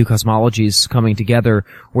blending of the two cosmologies coming together,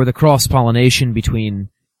 or the cross-pollination between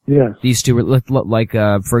these two, like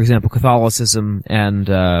for example, Catholicism and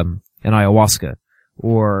ayahuasca,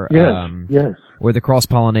 or or the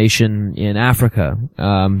cross-pollination in Africa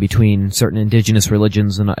between certain indigenous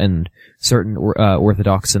religions and certain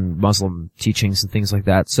Orthodox and Muslim teachings and things like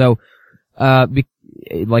that. So, like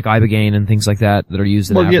Ibogaine and things like that are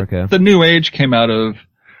used in Africa. Yeah, the New Age came out of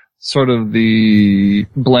sort of the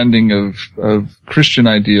blending of Christian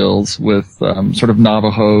ideals with sort of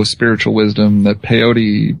Navajo spiritual wisdom that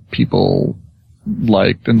peyote people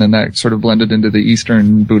liked, and then that sort of blended into the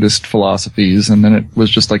Eastern Buddhist philosophies, and then it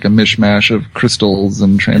was just like a mishmash of crystals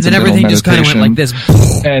and transcendental meditation. And then everything just kind of went like this.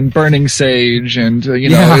 And burning sage, and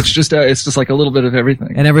it's just like a little bit of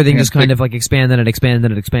everything. And everything just kind of like expanded and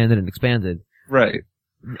expanded and expanded and expanded. Right.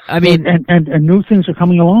 I mean, and new things are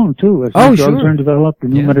coming along too. As new drugs are developed,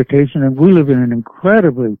 and new meditation, and we live in an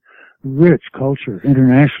incredibly rich culture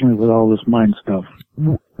internationally with all this mind stuff.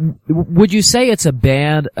 Would you say it's a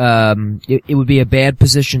bad? It would be a bad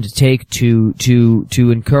position to take to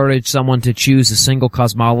encourage someone to choose a single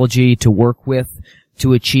cosmology to work with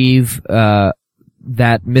to achieve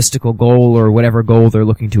that mystical goal or whatever goal they're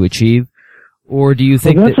looking to achieve? Or do you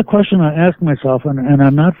think that's a question I ask myself, and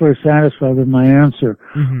I'm not very satisfied with my answer.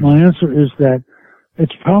 Mm-hmm. My answer is that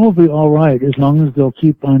it's probably all right as long as they'll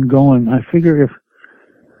keep on going. I figure if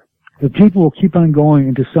the people will keep on going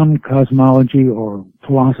into some cosmology or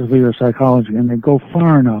philosophy or psychology, and they go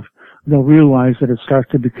far enough, they'll realize that it starts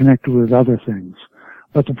to be connected with other things.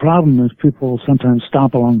 But the problem is people sometimes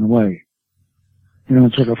stop along the way.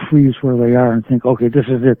 And sort of freeze where they are and think, okay, this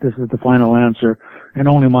is it. This is the final answer, and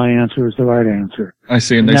only my answer is the right answer. I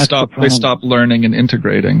see, and they stop learning and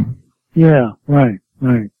integrating. Yeah, right.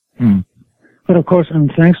 But of course,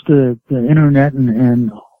 thanks to the internet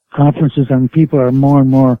and conferences, people are more and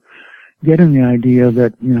more getting the idea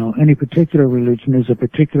that, any particular religion is a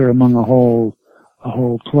particular among a whole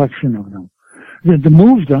collection of them. The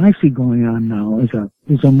move that I see going on now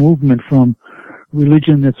is a movement from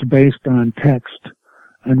religion that's based on text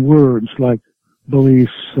and words like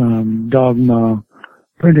beliefs, dogma,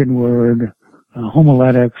 printed word,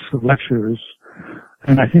 homiletics, lectures.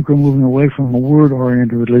 And I think we're moving away from a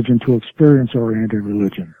word-oriented religion to experience-oriented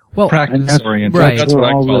religion. Well, practice-oriented. Right. That's what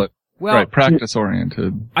I call it. Well, right,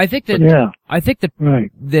 practice-oriented. I think that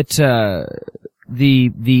right.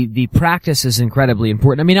 The practice is incredibly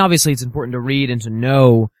important. I mean, obviously it's important to read and to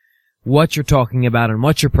know what you're talking about and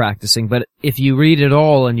what you're practicing, but if you read it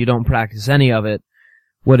all and you don't practice any of it,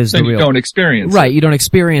 what is then the real? You don't experience right, it. you don't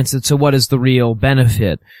experience it, so what is the real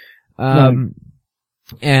benefit? Right.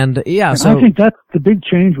 And yeah, so I think that's the big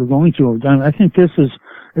change we're going through. I think this is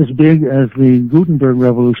as big as the Gutenberg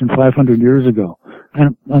Revolution 500 years ago.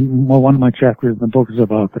 And one of my chapters in the book is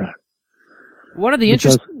about that. One of the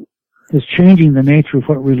it's changing the nature of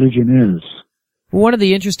what religion is. One of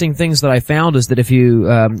the interesting things that I found is that if you,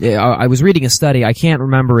 I was reading a study, I can't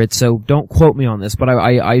remember it, so don't quote me on this, but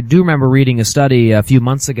I do remember reading a study a few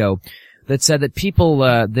months ago that said that people,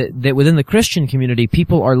 that within the Christian community,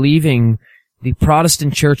 people are leaving the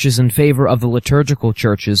Protestant churches in favor of the liturgical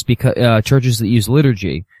churches, because, churches that use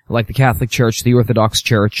liturgy, like the Catholic Church, the Orthodox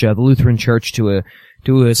Church, the Lutheran Church to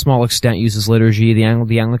a small extent uses liturgy, the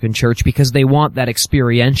Anglican Church, because they want that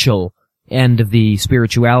experiential end of the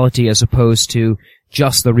spirituality as opposed to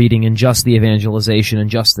just the reading and just the evangelization and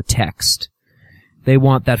just the text. They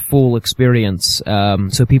want that full experience.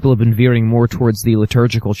 So people have been veering more towards the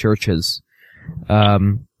liturgical churches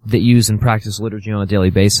that use and practice liturgy on a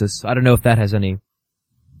daily basis. I don't know if that has any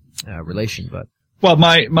relation, but well,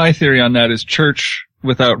 my theory on that is church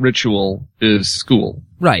without ritual is school.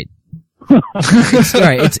 Right.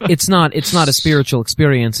 It's not a spiritual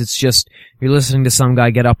experience. It's just you're listening to some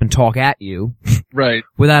guy get up and talk at you, right,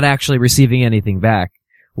 without actually receiving anything back,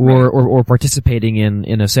 or participating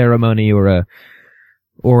in a ceremony or a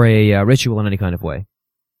ritual in any kind of way.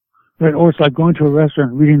 Right, or it's like going to a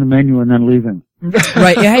restaurant, reading the menu, and then leaving.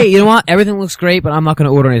 Right. Yeah, hey, you know what? Everything looks great, but I'm not going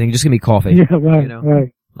to order anything. Just give me coffee. Yeah, right.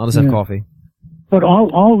 Right. I'll just have coffee. But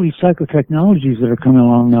all these psychotechnologies that are coming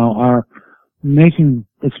along now are making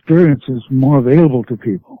experiences more available to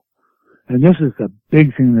people. And this is the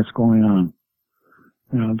big thing that's going on.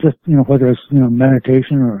 Whether it's,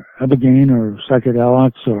 meditation or ibogaine or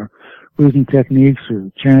psychedelics or breathing techniques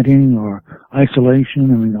or chanting or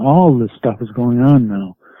isolation. I mean, all this stuff is going on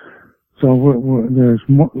now. So there's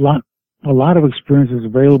a lot of experiences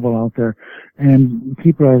available out there, and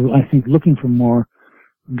people are, I think, looking for more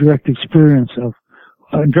direct experience of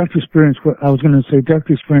direct experience of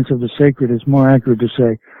the sacred is more accurate to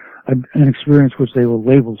say an experience which they will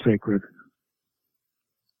label sacred.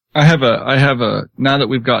 I have a, now that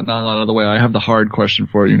we've gotten all out of the way, I have the hard question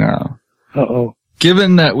for you now. Uh-oh.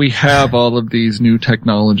 Given that we have all of these new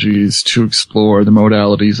technologies to explore the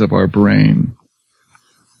modalities of our brain,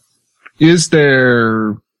 is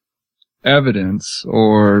there evidence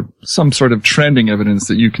or some sort of trending evidence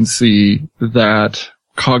that you can see that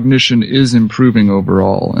cognition is improving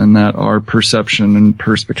overall and that our perception and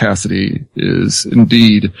perspicacity is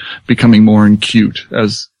indeed becoming more acute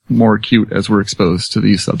as we're exposed to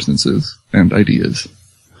these substances and ideas?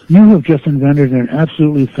 You have just invented an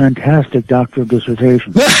absolutely fantastic doctoral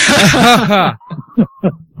dissertation.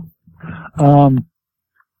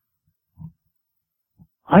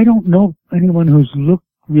 I don't know anyone who's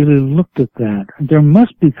really looked at that. There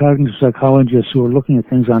must be cognitive psychologists who are looking at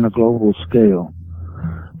things on a global scale,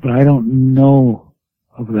 but I don't know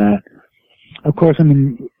of that. Of course,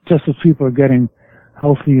 just as people are getting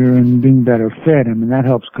healthier and being better fed, that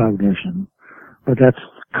helps cognition. But that's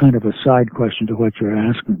kind of a side question to what you're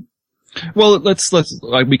asking. Well,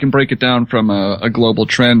 we can break it down from a global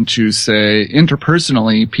trend to, say,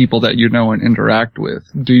 interpersonally, people that you know and interact with.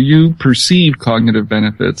 Do you perceive cognitive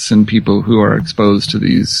benefits in people who are exposed to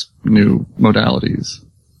these new modalities?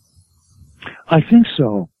 I think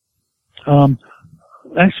so.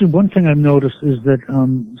 Actually, one thing I've noticed is that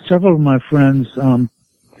several of my friends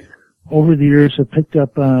over the years have picked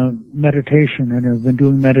up meditation and have been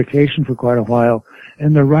doing meditation for quite a while,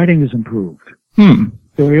 and their writing has improved.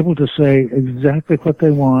 They're able to say exactly what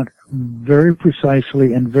they want, very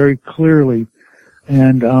precisely and very clearly,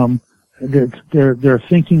 and their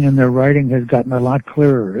thinking and their writing has gotten a lot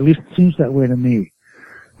clearer. At least it seems that way to me.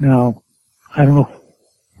 Now, I don't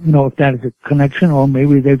know, if that is a connection, or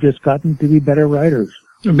maybe they've just gotten to be better writers.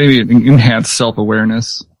 Maybe enhanced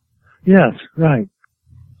self-awareness. Yes, right.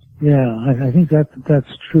 Yeah, I think that's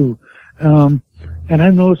true. And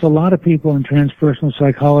I've noticed a lot of people in transpersonal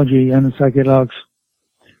psychology and in psychedelics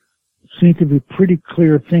seem to be pretty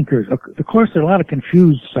clear thinkers. Of course, there are a lot of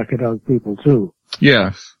confused psychedelic people too.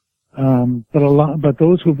 Yes. But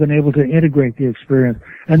those who've been able to integrate the experience,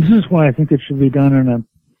 and this is why I think it should be done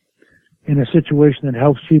in a situation that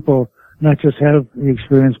helps people not just have the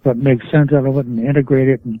experience, but make sense out of it and integrate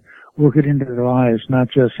it and work it into their lives,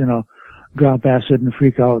 not just, drop acid and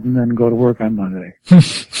freak out and then go to work on Monday.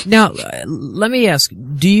 Now, let me ask,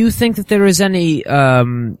 do you think that there is any,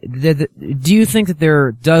 do you think that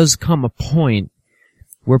there does come a point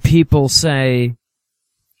where people say,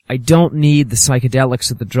 I don't need the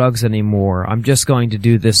psychedelics or the drugs anymore, I'm just going to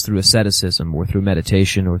do this through asceticism or through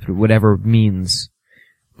meditation or through whatever means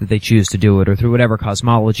that they choose to do it, or through whatever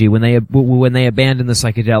cosmology, when they abandon the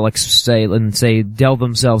psychedelics, say delve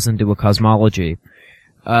themselves into a cosmology,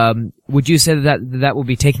 would you say that will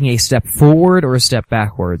be taking a step forward or a step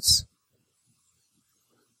backwards?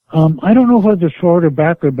 I don't know whether it's forward or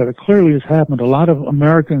backward, but it clearly has happened. A lot of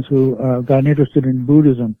Americans who got interested in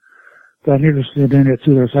Buddhism got interested in it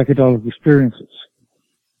through their psychedelic experiences.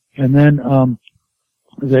 And then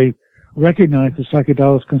they recognize the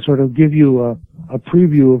psychedelics can sort of give you a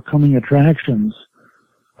preview of coming attractions,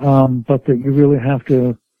 but that you really have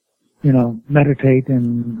to, meditate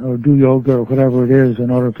or do yoga or whatever it is in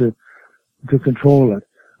order to control it.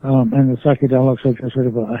 And the psychedelics are just sort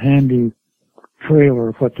of a handy trailer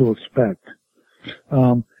of what to expect.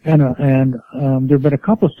 And there have been a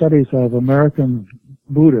couple of studies of American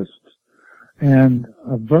Buddhists, and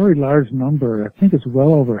a very large number, I think it's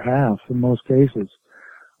well over half in most cases,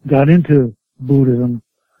 got into Buddhism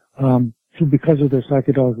because of their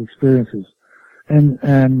psychedelic experiences.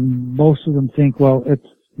 And most of them think, well, it's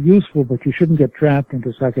useful, but you shouldn't get trapped into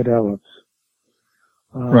psychedelics.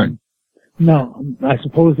 Right. Now, I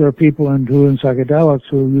suppose there are people doing psychedelics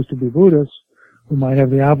who used to be Buddhists who might have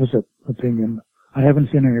the opposite opinion. I haven't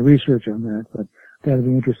seen any research on that, but that'd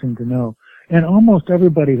be interesting to know. And almost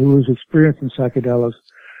everybody who is experienced in psychedelics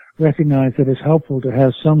recognize that it's helpful to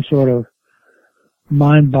have some sort of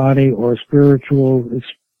mind, body, or spiritual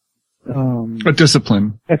a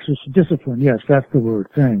discipline. Discipline, yes, that's the word.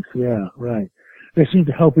 Thanks. Yeah, right. They seem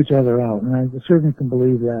to help each other out, and I certainly can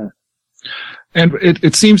believe that. And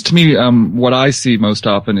it seems to me, what I see most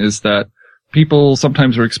often is that people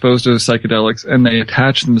sometimes are exposed to psychedelics and they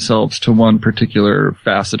attach themselves to one particular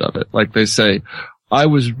facet of it. Like they say, I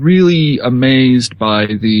was really amazed by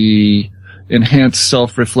the enhanced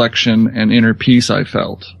self-reflection and inner peace I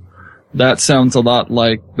felt. That sounds a lot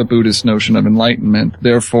like the Buddhist notion of enlightenment.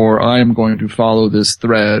 Therefore, I am going to follow this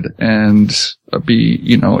thread and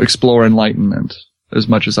explore enlightenment as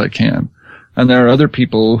much as I can. And there are other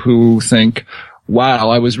people who think, wow,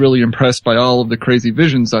 I was really impressed by all of the crazy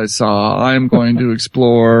visions I saw. I'm going to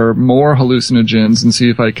explore more hallucinogens and see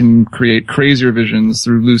if I can create crazier visions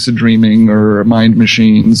through lucid dreaming or mind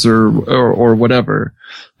machines or whatever.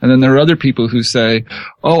 And then there are other people who say,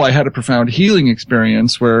 oh, I had a profound healing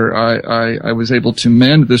experience where I was able to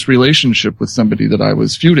mend this relationship with somebody that I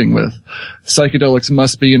was feuding with. Psychedelics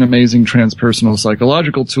must be an amazing transpersonal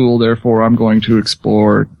psychological tool, therefore I'm going to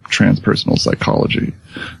explore transpersonal psychology.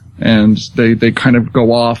 And they kind of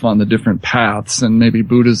go off on the different paths, and maybe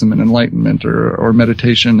Buddhism and enlightenment or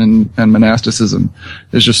meditation and monasticism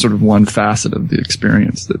is just sort of one facet of the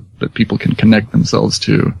experience that people can connect themselves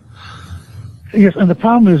to. Yes, and the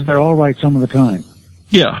problem is they're all right some of the time.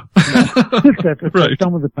 Yeah. Right.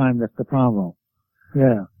 Some of the time that's the problem.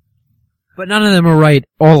 Yeah. But none of them are right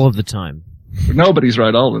all of the time. Nobody's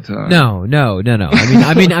right all the time. No.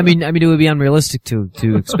 I mean, it would be unrealistic to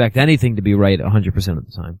expect anything to be right 100% of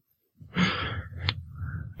the time.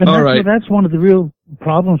 And that's one of the real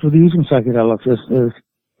problems with using psychedelics is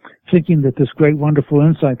thinking that this great, wonderful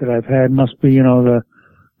insight that I've had must be,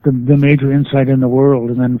 the major insight in the world,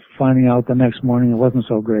 and then finding out the next morning it wasn't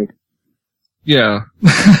so great. Yeah.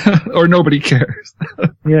 Or nobody cares.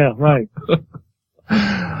 Yeah, right.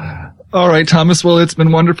 All right, Thomas. Well, it's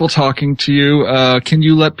been wonderful talking to you. Can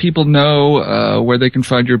you let people know where they can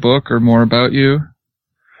find your book or more about you?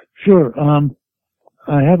 Sure.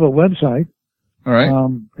 I have a website. All right.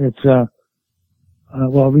 It's the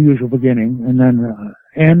usual beginning, and then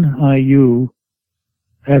NIU,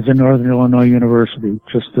 as in Northern Illinois University,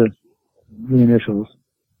 just the initials,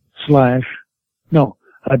 /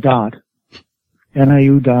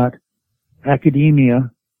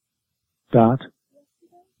 NIU.academia www.thomas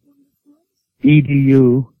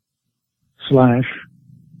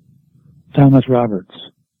Roberts.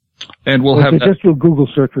 And we'll have that. Just do a Google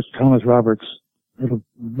search for Thomas Roberts. It'll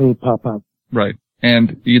pop up. Right.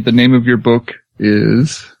 And the name of your book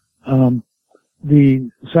is? The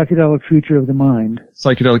Psychedelic Future of the Mind.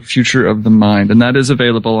 Psychedelic Future of the Mind. And that is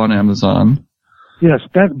available on Amazon. Yes.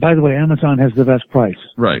 By the way, Amazon has the best price.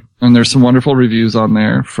 Right. And there's some wonderful reviews on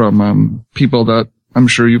there from, people that I'm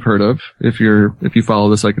sure you've heard of if you follow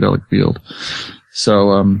the psychedelic field.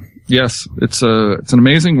 So, yes, it's an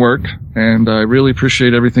amazing work, and I really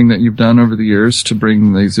appreciate everything that you've done over the years to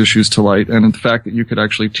bring these issues to light. And the fact that you could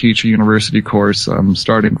actually teach a university course,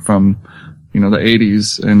 starting from, the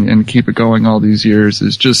 80s and keep it going all these years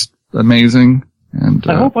is just amazing. And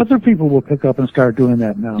I hope other people will pick up and start doing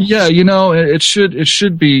that now. Yeah, it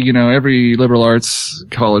should be, every liberal arts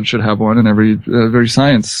college should have one, and every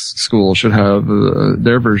science school should have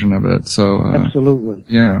their version of it. So absolutely.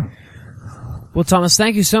 Yeah. Well, Thomas,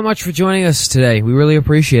 thank you so much for joining us today. We really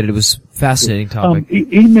appreciate it. It was a fascinating topic.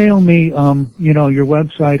 Email me, your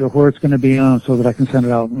website or where it's going to be on so that I can send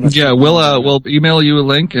it out. Yeah, we'll email you a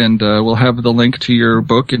link, and we'll have the link to your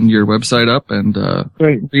book and your website up, and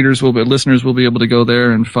great. Listeners will be able to go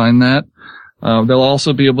there and find that. They'll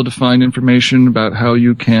also be able to find information about how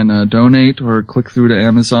you can donate or click through to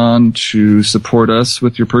Amazon to support us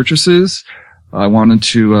with your purchases. I wanted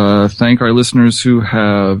to thank our listeners who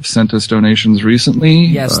have sent us donations recently.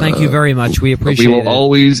 Yes, thank you very much. We appreciate it. We will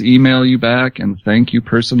always email you back and thank you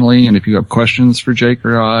personally. And if you have questions for Jake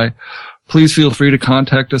or I, please feel free to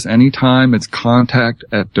contact us anytime. It's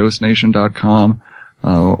contact@dosenation.com.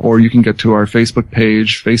 Or you can get to our Facebook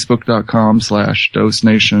page,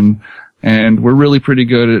 facebook.com/dosenation. And we're really pretty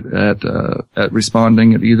good at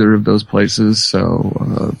responding at either of those places.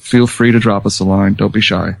 So, feel free to drop us a line. Don't be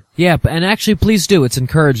shy. Yeah, and actually, please do. It's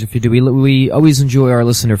encouraged if you do. We always enjoy our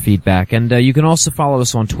listener feedback. And, you can also follow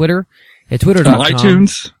us on Twitter at twitter.com. On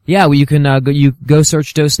iTunes. Yeah, well, you can, you go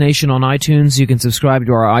search Dose Nation on iTunes. You can subscribe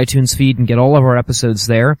to our iTunes feed and get all of our episodes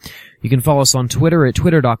there. You can follow us on Twitter at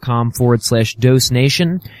twitter.com/Dose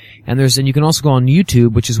Nation. And you can also go on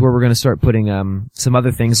YouTube, which is where we're going to start putting, some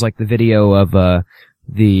other things like the video of,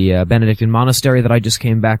 the Benedictine monastery that I just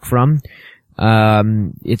came back from.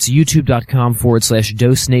 It's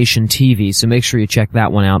youtube.com/Dose Nation TV. So make sure you check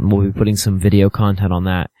that one out, and we'll be putting some video content on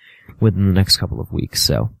that within the next couple of weeks.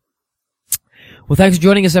 So, well, thanks for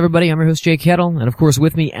joining us, everybody. I'm your host, Jake Kettle, and of course,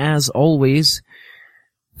 with me, as always,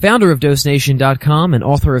 founder of DoseNation.com and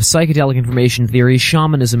author of Psychedelic Information Theory,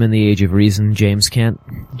 Shamanism in the Age of Reason, James Kent.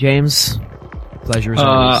 James, pleasure as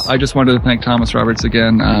always. I just wanted to thank Thomas Roberts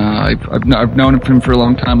again. I've known him for a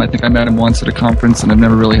long time. I think I met him once at a conference, and I've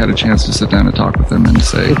never really had a chance to sit down and talk with him and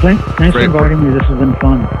say. Well, thanks for inviting me. This has been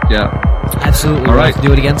fun. Yeah. Absolutely. All right. We'll have to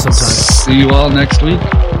do it again sometime. See you all next week.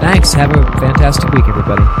 Thanks. Have a fantastic week,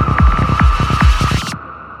 everybody.